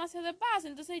robaba demasiado espacio.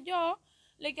 Entonces yo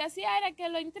lo que hacía era que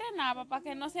lo entrenaba para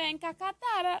que no se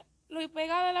encacatara, lo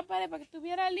pegaba a la pared para que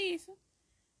estuviera liso.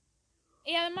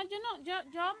 Y además yo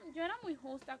era muy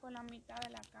justa con la mitad de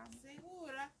la cama.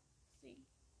 ¿Segura? Sí.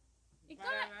 Y Para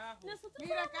cada, abajo. nosotros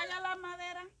Mira, calla la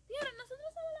madera. Piero,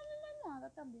 nosotros somos la misma almohada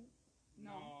también.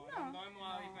 No, No. no es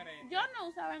moda No. diferente. Yo no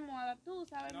usaba almohada, tú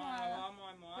usabas No, almohada. no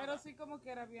vamos a moda. Pero sí como que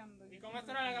era viando. Y con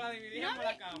esto era que la dividíamos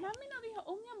la cama. Mami nos dijo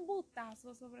un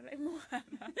embutazo sobre la almohada.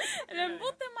 El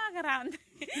embute más grande.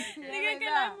 Dije que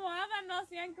la almohada no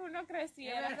hacían que uno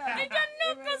creciera. Es verdad, Y yo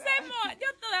es nunca usé verdad. almohada.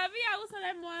 Yo todavía uso la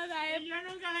almohada. Y yo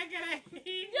nunca le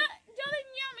creí. Yo de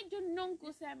ñame, yo nunca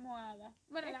usé almohada.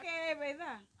 Bueno, Es que es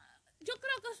verdad. yo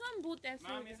creo que son embutes.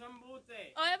 Mami, son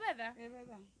butes. ¿O es verdad? Es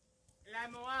verdad. La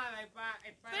almohada es para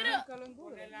Pero- Nunca lo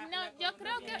engorde. No, yo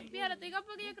creo que, fíjate, te digo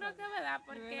porque yo creo que es verdad,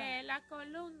 porque la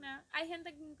columna, hay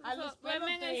gente que A incluso los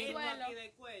duerme en el peloteros. suelo, aquí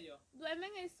del cuello. duerme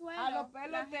en el suelo. A los la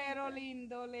peloteros gente.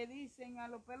 lindos le dicen a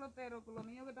los peloteros, con los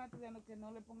niños que están estudiando, que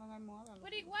no le pongan almohada. a los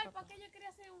Pero igual, papás. ¿para qué yo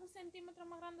quería ser un centímetro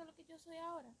más grande de lo que yo soy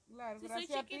ahora? Claro, Si soy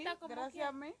gracias a ti, chiquita como gracias quiera.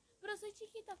 a mí. Pero soy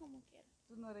chiquita como quiera.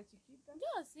 Tú no eres chiquita.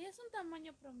 Yo sí, es un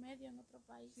tamaño promedio en otro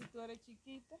país. Si tú eres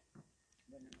chiquita.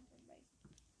 Bueno, en otro país.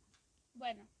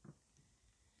 Bueno.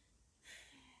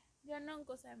 Yo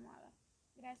nunca usé almohada.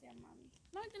 Gracias, mami.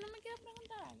 Mami, ¿tú no me quieres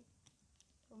preguntar algo?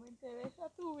 No me interesa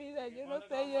tu vida, yo no ¿Cuándo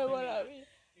te vamos a llevo la terminar? vida.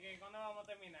 ¿Y que cuándo vamos a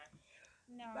terminar?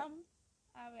 No. Vamos,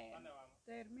 A ver. ¿Dónde vamos?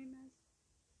 terminas.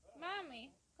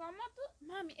 Mami, ¿cómo tú?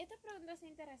 Mami, esta pregunta es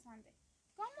interesante.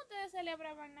 ¿Cómo ustedes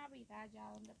celebraban Navidad ya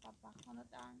donde papá cuando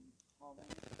estaban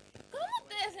jóvenes? ¿Cómo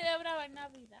ustedes celebraban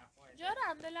Navidad?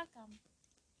 Llorando en la cama.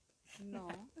 No,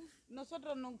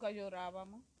 nosotros nunca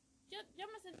llorábamos. Yo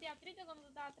me sentía triste cuando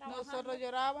estaba trabajando. Nosotros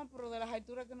llorábamos, pero de las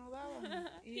alturas que nos daban.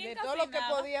 Y ¿Quién de todo lo que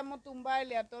cocinaba? podíamos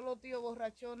tumbarle a todos los tíos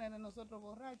borrachones de nosotros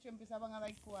borrachos, empezaban a dar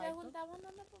Se cuartos. juntaban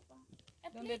donde papá.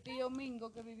 Donde tío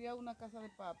Mingo, que vivía en una casa de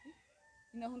papi.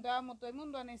 Y nos juntábamos todo el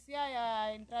mundo a neciar y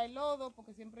a entrar el lodo,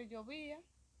 porque siempre llovía.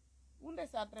 Un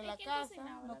desastre en ¿Y la quién casa.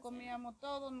 cocinaba Nos la comíamos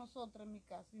todos nosotros en mi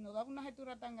casa. Y nos daba una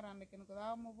altura tan grande que nos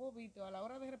quedábamos bobitos. A la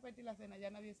hora de repetir la cena ya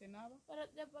nadie cenaba. Pero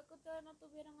después que ustedes no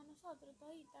tuvieron a nosotros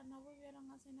toditas, no volvieron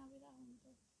a hacer Navidad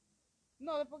juntos.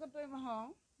 No, después que estuvimos,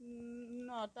 ajá.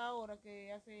 No, hasta ahora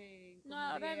que hace como No,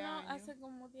 ahora 10 no, años. hace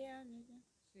como 10 años ya.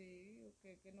 Sí,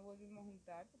 que nos volvimos a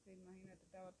juntar, porque imagínate,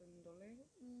 estaba todo el mundo lejos.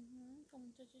 Con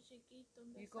muchachos chiquitos,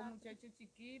 un Y con desastre. muchachos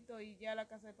chiquitos, y ya la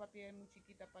casa de papi es muy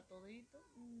chiquita para todito,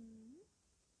 Ujú.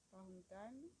 para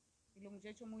juntarnos. Y los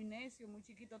muchachos muy necios, muy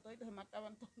chiquitos toditos, se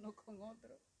mataban todos unos con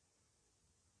otros.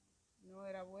 No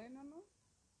era bueno, ¿no?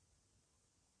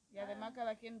 Y además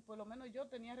cada quien, por lo menos yo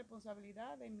tenía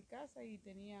responsabilidad en mi casa y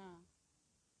tenía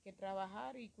que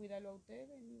trabajar y cuidarlo a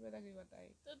ustedes, y verdad que iba a estar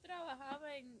ahí. Tú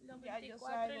trabajabas en los Ya, yo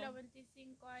 24 y salgo. los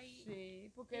 25 ahí.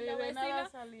 Sí, porque Y los de nada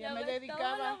vecinos- salía, Todos me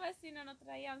los vecinos nos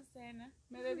traían cena.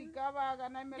 dedicaba a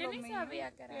ganarme Yo lo ni mío.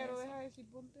 sabía que era Pero eso. deja de decir,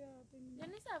 ponte a Yo terminar.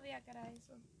 ni sabía que era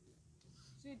eso.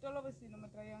 Sí, todos los vecinos me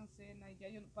traían cena y ya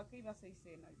yo, ¿para qué iba a hacer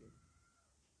cena yo?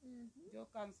 Ujú. Yo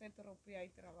cansé, tropé ahí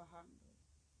trabajando.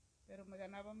 Pero me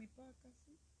ganaba mi paca,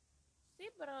 sí. Sí,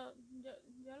 pero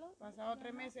yo lo... Pasaba yo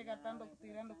 3 no- meses yo no gastando, lo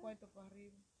tirando recuerdo. cuartos para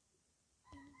arriba.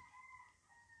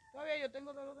 Todavía yo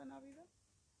tengo de los de Navidad.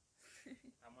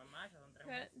 Estamos en marcha, son 3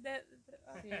 Pero meses.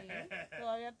 Sí,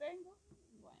 todavía tengo.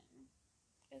 Bueno,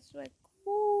 eso es Sabi,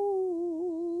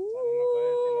 no puede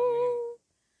decir lo mismo.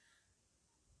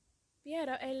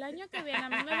 Pero el año que viene a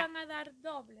mí me van a dar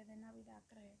doble de Navidad,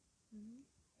 creo.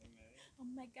 Oh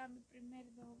my God, mi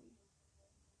primer doble.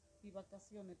 Y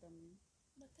vacaciones también.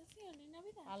 Vacaciones,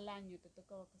 Navidad. Al año te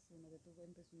toca vacaciones de tu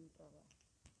empezar un trabajo.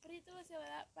 Pero yo te voy a decir,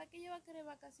 ¿verdad? ¿Para qué yo voy a querer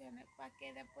vacaciones? ¿Para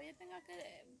que después yo tenga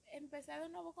que empezar de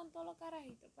nuevo con todos los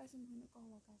carajitos? Para eso mejor no cojo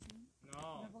vacaciones. No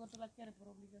No, es porque tú la quieres por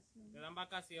obligación. te dan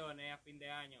vacaciones a fin de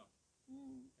año.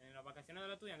 Mm. En las vacaciones de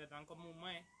los estudiantes te dan como un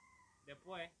mes.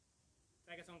 Después,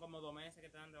 sabes que son como 2 meses que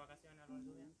te dan de vacaciones a los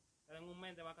estudiantes. Te dan un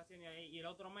mes de vacaciones y el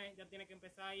otro mes ya tienes que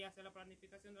empezar ahí a hacer la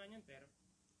planificación del año entero.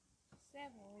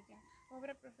 Cebolla.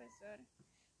 Pobre profesor.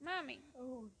 Mami,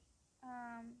 Uy,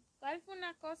 ¿cuál fue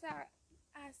una cosa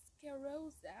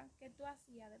asquerosa que tú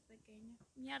hacías de pequeña?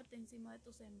 Miarte encima de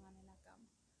tus hermanas en la cama.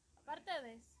 Aparte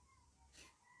de eso.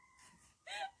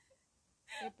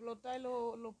 explotar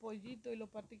los pollitos y los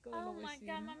paticos de Oh los my God,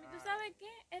 vecinos. mami, ¿tú sabes qué?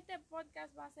 Este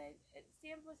podcast va a ser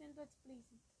 100%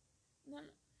 explícito. No,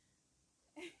 no.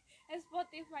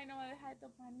 Spotify no va a dejar esto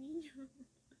para niños.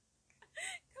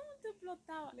 ¿Cómo te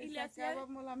explotaba? Le Y le hacía...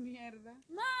 sacábamos la mierda,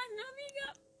 Más, no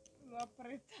diga. lo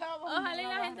apretábamos. Ojalá y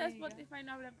la gente de barriga. Spotify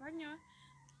no hable español.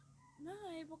 No,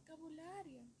 el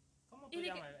vocabulario. ¿Cómo Y tú de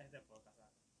llamas este podcast?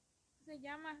 Se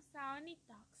llama Saoni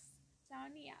Talks.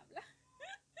 Saoni habla.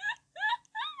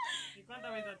 ¿Y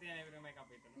cuántas vistas tiene el primer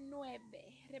capítulo?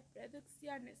 9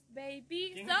 reproducciones,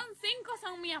 baby. ¿Quién? Son 5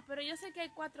 son mías, pero yo sé que hay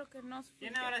 4 que no son.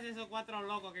 ¿Quién habrá sido esos 4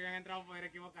 locos que habían entrado por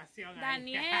equivocación? ahí?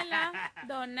 Daniela,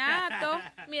 Donato.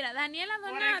 Mira, Daniela, Por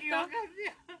Donato.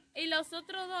 equivocación. Y los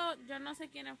otros 2, yo no sé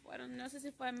quiénes fueron. No sé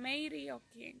si fue Mary o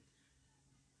quién.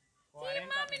 Sí, 40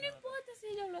 mami, no minutos. importa si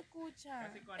ellos lo escuchan.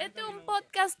 Casi 40 Este es un minutos.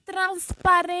 podcast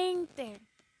transparente.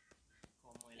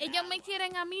 Como el Ellos me agua.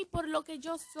 quieren a mí por lo que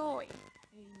yo soy.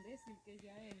 Es imbécil que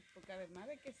ella es, porque además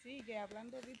de que sigue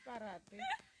hablando disparate,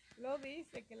 lo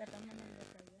dice que la están mandando a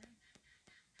callar.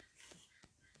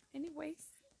 Anyways,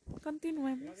 No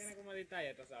continuemos. tiene como detalle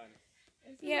esta sábana.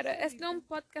 Eso Quiero, no se es que un dice.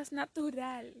 podcast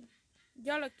natural.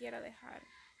 Yo lo quiero dejar.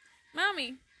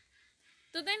 Mami,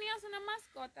 tú tenías una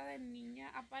mascota de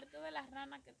niña, aparte de la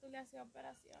rana que tú le hacías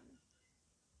operaciones.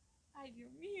 Ay,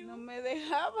 Dios mío. No me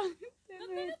dejaban ¿Tú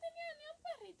tener. no tenías ni un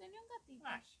perrito ni un gatito?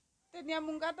 Ash. Teníamos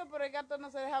un gato, pero el gato no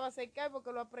se dejaba secar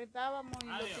porque lo apretábamos y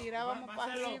Adiós. lo tirábamos Va a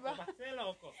para ser arriba. loco, va a ser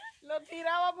loco. Lo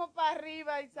tirábamos para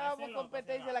arriba y estábamos loco,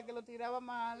 competencia, se va. la que lo tiraba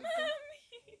más alto.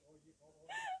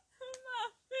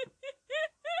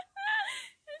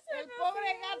 El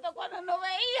pobre gato cuando no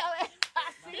veía,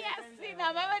 así,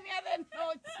 nada más venía de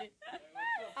noche.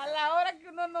 A la hora que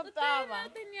uno no Ustedes estaba.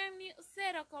 no tenían ni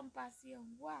cero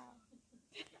compasión. Wow.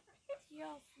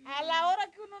 Dios mío. A la hora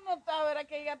que uno no estaba era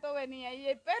que el gato venía. Y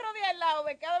el perro de al lado,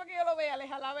 cada vez que yo lo veía, le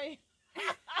jalaba el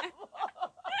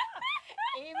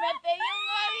y me tenía un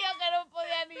odio que no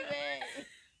podía ni ver.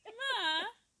 Ma,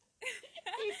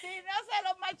 Y si no se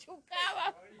lo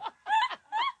machucaba,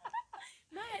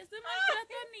 ma, eso es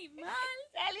maltrato animal.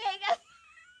 salía el gato,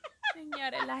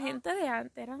 Señores, la gente de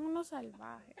antes eran unos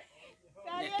salvajes.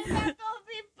 salía el gato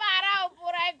disparado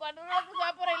por ahí. Cuando uno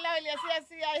cruzaba por el lado y le hacía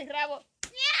así al rabo.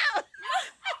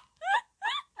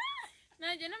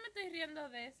 No, yo no me estoy riendo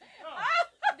de eso.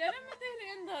 Yo no me estoy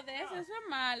riendo de eso, eso es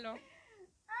malo.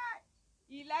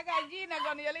 Y la gallina,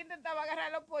 cuando yo le intentaba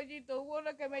agarrar los pollitos, hubo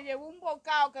uno que me llevó un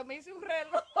bocado, que me hizo un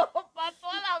reloj para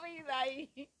toda la vida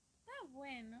ahí. Está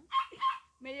bueno.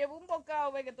 Me llevó un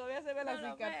bocado, ve que todavía se ve la No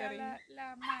lo cicatriz. veo,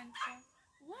 la mancha.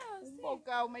 Wow, Un sí.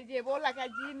 bocado, me llevó la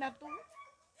gallina, tú.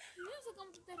 Yo no sé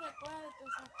cómo tú te recuerdas de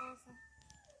todas esas cosas.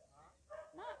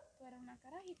 No, tú eras una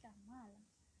carajita mala.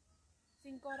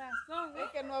 Sin corazón,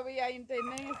 Es que no había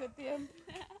internet en ese tiempo.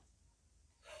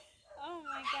 Oh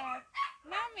my God.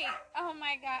 Mami, oh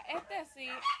my God. Este sí.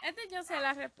 Este yo sé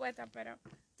la respuesta, pero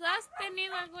 ¿tú has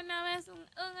tenido alguna vez un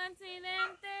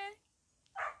accidente?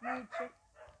 Mucho.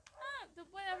 Ah, tú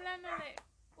puedes hablarnos de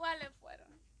cuáles fueron.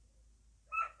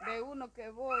 De uno que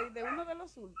voy, de uno de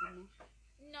los últimos.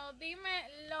 No,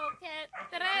 dime lo que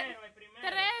El primero.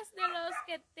 tres de los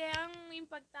que te han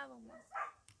impactado más.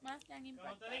 Más te han Como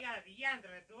impactado. te diga,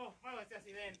 diantre, tuvo fuego ese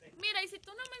accidente. Mira, y si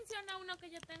tú no mencionas uno que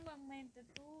yo tengo en mente,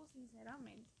 tú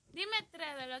sinceramente, dime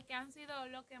 3 de los que han sido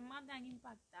los que más te han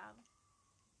impactado.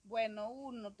 Bueno,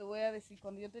 uno te voy a decir,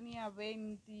 cuando yo tenía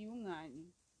 21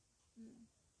 años, Mm.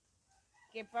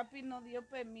 que papi nos dio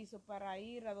permiso para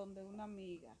ir a donde una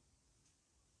amiga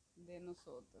de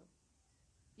nosotros.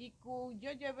 Y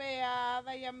yo llevé a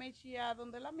Ada y a Mechi a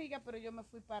donde la amiga, pero yo me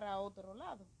fui para otro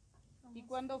lado. Y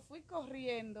cuando fui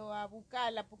corriendo a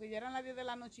buscarla, porque ya eran las 10 de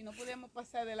la noche y no podíamos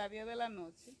pasar de las 10 de la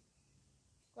noche,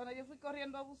 cuando yo fui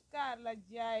corriendo a buscarla,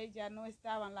 ya ella no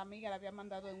estaba, la amiga la había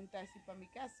mandado en un taxi para mi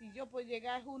casa. Y yo pues llegué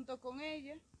junto con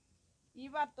ella,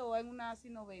 iba toda en una ASI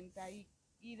 90 y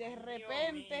de Dios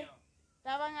repente mío.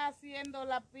 estaban haciendo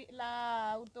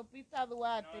la autopista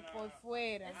Duarte No, por no.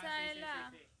 fuera. Esa Ah, sí, es sí,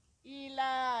 la... sí, sí. Y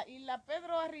la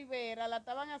Pedro Rivera la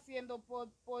estaban haciendo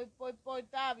por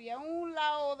Tavia, un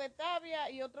lado de Tavia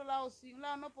y otro lado sin un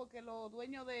lado no, porque los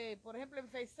dueños de, por ejemplo, en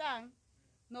Feizán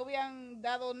no habían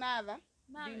dado nada,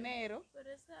 Mami, dinero.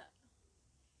 pero esa...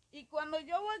 Y cuando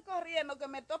yo voy corriendo, que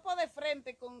me topo de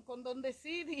frente con donde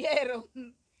sí dieron,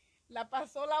 la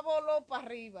pasó, la voló para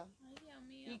arriba. Ay, Dios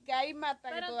mío. Y caí mata,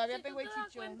 que Pero todavía si tengo tú el te das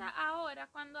chichón. cuenta, ahora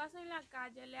cuando hacen la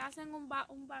calle le hacen un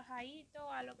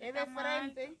bajadito a lo que Es está de más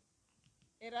frente, alto.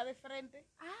 era de frente.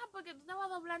 Ah, porque tú estabas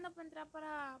doblando para entrar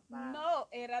para... No,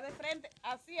 era de frente.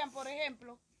 Hacían, por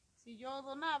ejemplo, si yo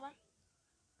donaba,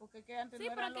 porque que antes Sí,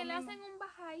 no era pero lo que le mismo. hacen un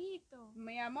bajadito.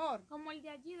 Mi amor, Como el de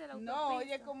allí, de la autopista. no,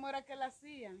 oye, cómo era que la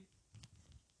hacían.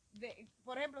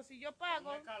 Por ejemplo, si yo pago,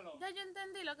 Como el calor. Ya yo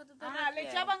entendí lo que tú te ajá, le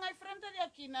refieres. echaban al frente de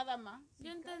aquí nada más.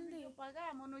 Yo entendí. Lo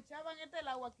pagamos, nos echaban este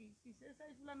lado aquí. Si César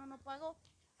y fulano no pagó,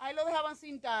 ahí lo dejaban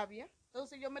sin tabia.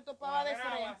 Entonces yo me topaba de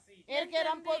Cuadrado frente. así. Es que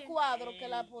eran por Entendí. cuadros que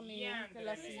la El ponían, que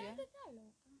la diantre. hacían. Está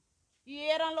loca. Y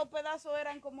eran los pedazos,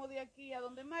 eran como de aquí a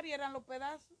donde María, eran los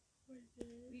pedazos.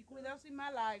 Y cuidado si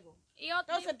más largo. Y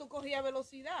otro, Entonces tú cogías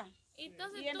velocidad.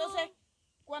 entonces Y entonces,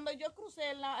 cuando yo crucé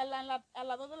a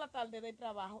las 2 de la tarde del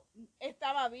trabajo,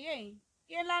 estaba bien.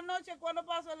 Y en la noche, cuando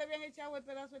pasó, le habían echado el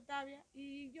pedazo de tabia.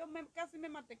 Y yo casi me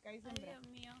maté, caí Ay, sembrada. Dios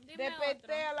mío. Dime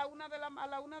Desperté otro. a la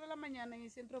 1 de la mañana en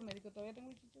el centro médico. Todavía tengo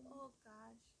el chichón. Oh,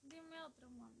 gosh. Dime otro,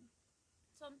 mami.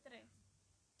 Son 3.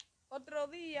 Otro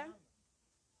día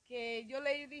que yo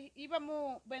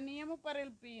veníamos para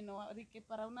el Pino,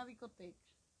 para una discoteca.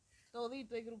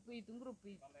 Todito el grupito, un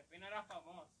grupito. Donde Pino era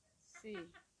famoso. Sí,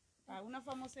 para una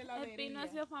famosa El heladería. Pino ha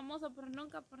sido famoso, pero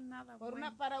nunca por nada.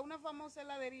 Para una famosa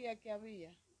heladería que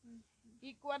había.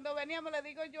 Y cuando veníamos, le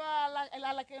digo yo a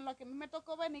la que a mí me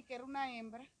tocó venir, que era una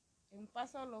hembra, en un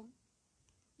pasolón,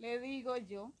 le digo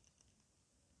yo,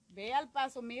 ve al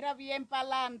paso, mira bien para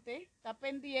adelante, está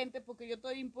pendiente, porque yo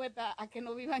estoy impuesta a que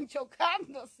no vivan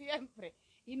chocando siempre.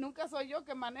 Y nunca soy yo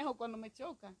que manejo cuando me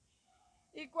chocan.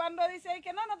 Y cuando dice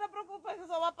que no te preocupes,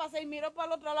 eso va a pasar, y miro para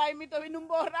el otro lado y me vino un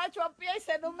borracho a pie y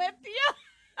se nos metió.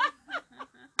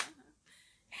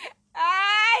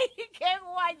 ¡Ay, qué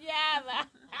guayada!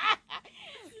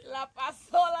 La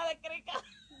pasola de crica.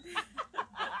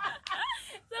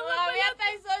 Todavía hasta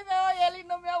el sol de hoy, Eli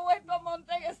no me ha vuelto a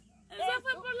montar en Eso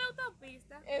fue por la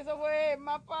autopista. Eso fue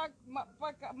más para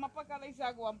acá de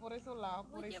Izaguán, por esos lados,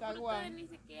 por Oye, pero ustedes Izaguán. ni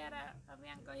siquiera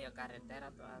habían cogido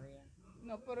carretera todavía.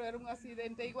 No, pero era un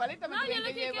accidente. Igualito me No, yo tenían lo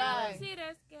que que quiero llevar. decir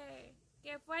es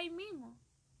que fue ahí mismo.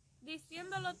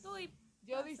 Diciéndolo tú y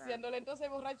Yo pasar. diciéndole, entonces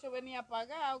el borracho venía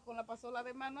apagado con la pasola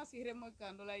de mano así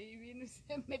remolcándola y vino y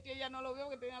se metió, ya no lo vio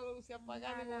porque tenía la luz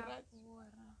apagada y Mala borracho.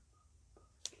 porra.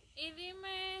 Y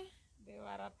dime, De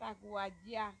barata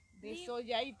guayá, de Di-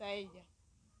 soyaita ella.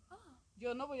 oh,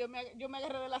 Yo no, pues yo me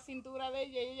agarré de la cintura de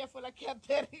ella y ella fue la que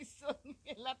aterrizó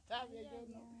en la tabla. ay,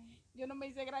 ay, ay. Yo no me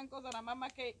hice gran cosa, nada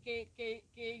más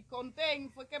que conté,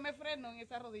 fue que me frenó en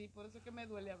esa rodilla y por eso es que me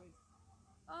duele a veces.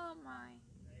 Oh my.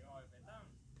 Le digo,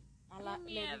 golpetón. Le di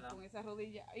miedo. con esa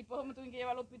rodilla. Y por eso me tuve que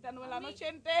llevar al hospital no, en A la mí- noche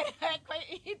entera.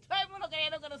 Y todo el mundo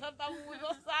creyendo que nosotros estamos muy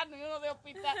gozanos y uno de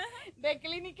hospital, de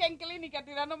clínica en clínica,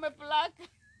 tirándome placa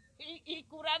y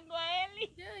curando a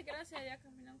él. Yo de gracias a Dios que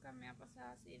a mí nunca me ha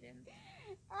pasado accidente.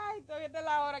 Ay, todavía es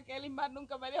la hora que él más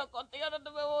nunca me dijo, contigo no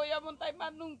te me voy a montar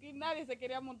más nunca. Y nadie se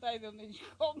quería montar de donde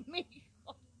yo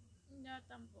conmigo. Yo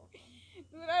tampoco.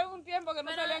 Duraron un tiempo que no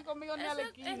Pero salían conmigo ni a la eso,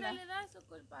 esquina. en realidad eso es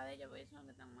culpa de ellos, porque ellos son los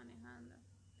que están manejando.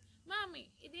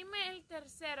 Mami, y dime el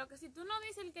tercero, que si tú no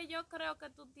dices el que yo creo que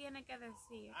tú tienes que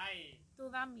decir, Ay, tú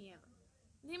da miedo.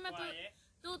 Dime ¿cuál es?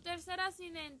 tu tercer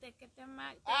accidente que te ha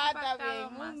Está impactado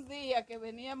bien, más. un día que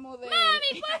veníamos de...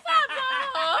 Mami, por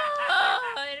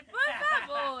favor,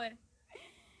 por favor.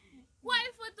 ¿Cuál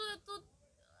fue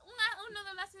uno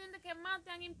de los accidentes que más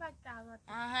te han impactado a ti?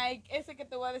 Ajá, y ese que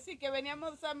te voy a decir, que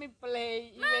veníamos de Sammy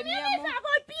Play y Mami, veníamos... por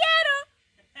favor,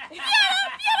 Piero. Piero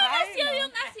Ay, nació de no.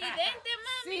 un accidente,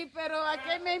 mami. Sí, pero ¿a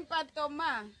qué me impactó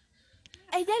más?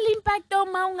 Ella le impactó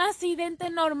más un accidente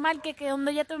normal que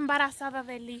donde ella está embarazada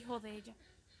del hijo de ella.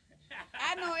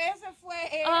 Ah, no, ese fue,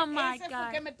 Oh, my ese God.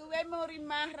 fue que me tuve que morir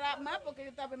más porque yo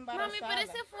estaba embarazada. Mami, pero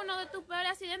ese fue uno de tus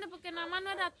peores accidentes porque nada más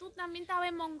no era tú, también estaba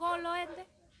en mongolo este.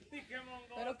 Sí, qué mongol.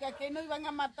 Pero que aquí nos iban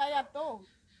a matar a todos.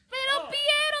 Pero Oh.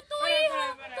 Piero, tu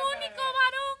hijo, tu único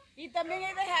varón. Y también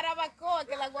hay de Jarabacoa,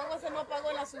 que la guagua se nos apagó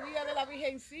en la subida de la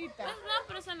Virgencita. Pues no,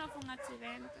 pero eso no fue un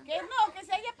accidente. Que no, que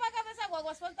se haya apagado esa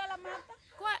guagua, suelta la mata.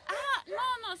 ¿Cuál? Ah,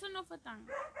 no, eso no fue tan.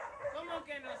 ¿Cómo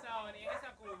que no saben en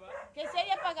esa curva? Que se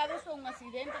haya apagado eso es un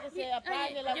accidente, que se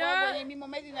apague la yo- guagua en el mismo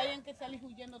medio y no hayan que salir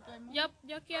huyendo todo el mundo.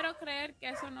 Yo quiero creer que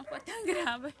eso no fue tan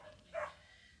grave.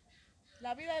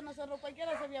 La vida de nosotros,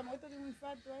 cualquiera se había muerto de un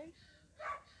infarto ahí.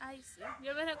 Ay, sí.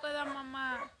 Yo me recuerdo a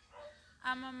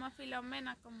mamá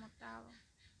Filomena como estaba.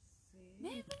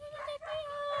 Sí.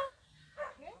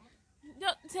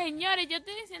 Señores, yo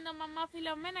estoy diciendo a mamá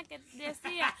Filomena que decía, ven,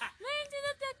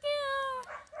 siéntate aquí,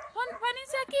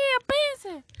 pónganse aquí,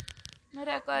 apénse. Me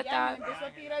recuerdo. Ya me empezó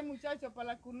a tirar el muchacho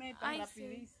para la cuneta Ay,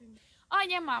 rapidísimo.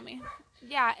 Oye, mami,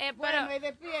 ya, Bueno, pero el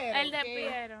de Piero. el de que-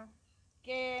 Piero.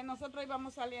 Que nosotros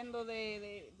íbamos saliendo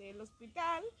del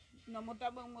hospital, nos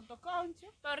montamos en un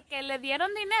motoconcho. Porque le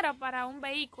dieron dinero para un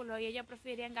vehículo y ellos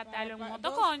preferían gastarle un Dos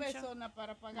motoconcho personas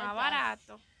para pagar más taxi.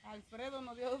 barato. Alfredo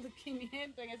nos dio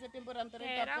 500, en ese tiempo eran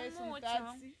 30 Que eran pesos un mucho.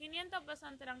 taxi. 500 pesos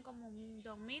antes eran como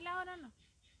 2,000 ahora, ¿no?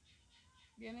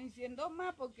 Vienen siendo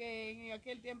más porque en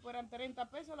aquel tiempo eran 30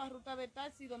 pesos la ruta de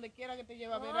taxi, donde quiera que te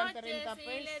llevaba eran 30 sí,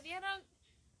 pesos. le dieron...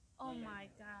 Oh, my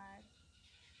God.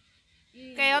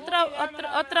 Y- Que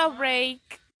otro break.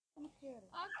 ¿Cómo quieres?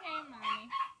 Ok, mami.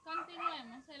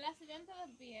 Continuemos. El accidente de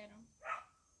Piero.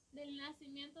 Del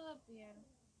nacimiento de Piero.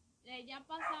 Ya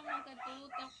pasamos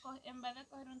que en vez de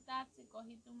coger un taxi,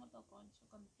 cogiste un motoconcho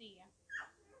con tía.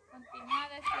 Continúa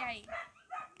desde ahí.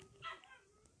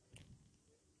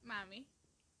 Mami.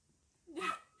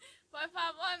 Por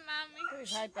favor, mami.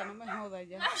 Estoy harta, no me jodas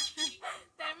ya.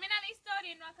 Termina la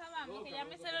historia y no acabamos, que ya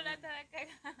mi celular está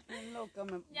descargado. Bien loca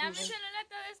me... Ya mi celular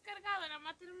está descargado, nada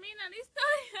más termina la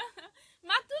historia.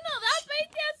 Más tú no das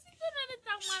 20 así, tú no eres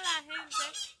tan mala gente.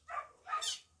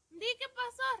 Di qué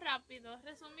pasó rápido,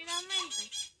 resumidamente.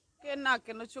 Que nada,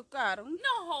 que nos chocaron.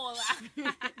 No joda.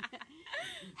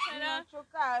 Pero, Nos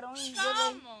chocaron y yo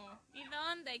 ¿cómo? ¿Y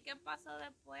dónde? ¿Y qué pasó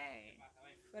después?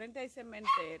 frente al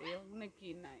cementerio, una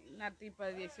esquina, una tipa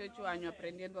de 18 años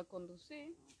aprendiendo a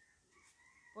conducir.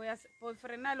 Por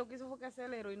frenar, lo que hizo fue que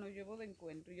aceleró y nos llevó de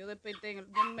encuentro. Yo desperté,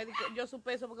 yo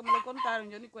supe eso porque me lo contaron,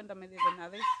 yo ni cuenta me di de nada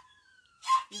de eso.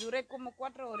 Y duré como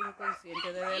 4 horas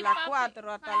inconsciente, desde Y las papi,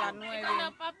 4 hasta las Y 9.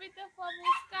 cuando papi te fue a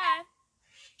buscar,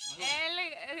 él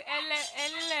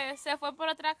se fue por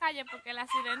otra calle porque el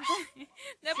accidente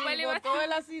después Sí, le iba a... todo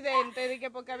el accidente,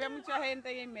 dije, porque había mucha gente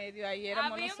ahí en medio, ahí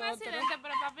éramos Había un nosotros. accidente,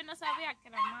 pero papi no sabía que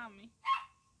era mami.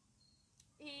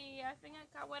 Y al fin y al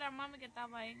cabo era mami que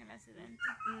estaba ahí en el accidente.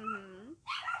 Ujú.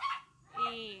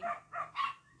 Y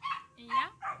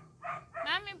ya.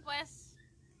 Mami, pues,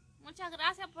 muchas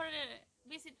gracias por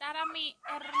visitar a mi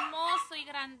hermoso y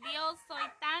grandioso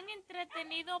y tan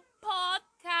entretenido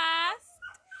podcast.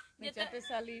 Me Yo te, echaste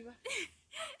saliva.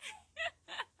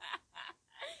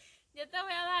 yo te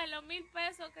voy a dar los 1,000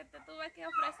 pesos que te tuve que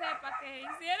ofrecer para que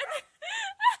hicieras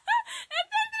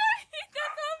esta entrevista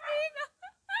conmigo.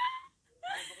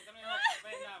 ¿Por qué te me dijo,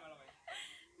 ven, dámelo, ven?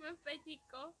 Me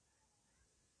pellizcó.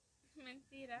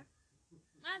 Mentira.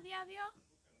 Adiós.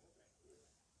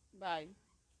 Bye.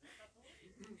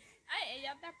 Ay,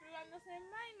 ella está privándose de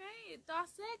vaina y toda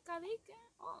seca, dique.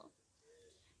 Oh.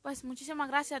 Pues muchísimas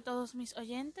gracias a todos mis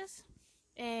oyentes.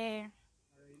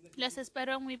 Les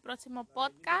espero en mi próximo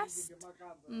podcast.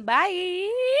 Bye.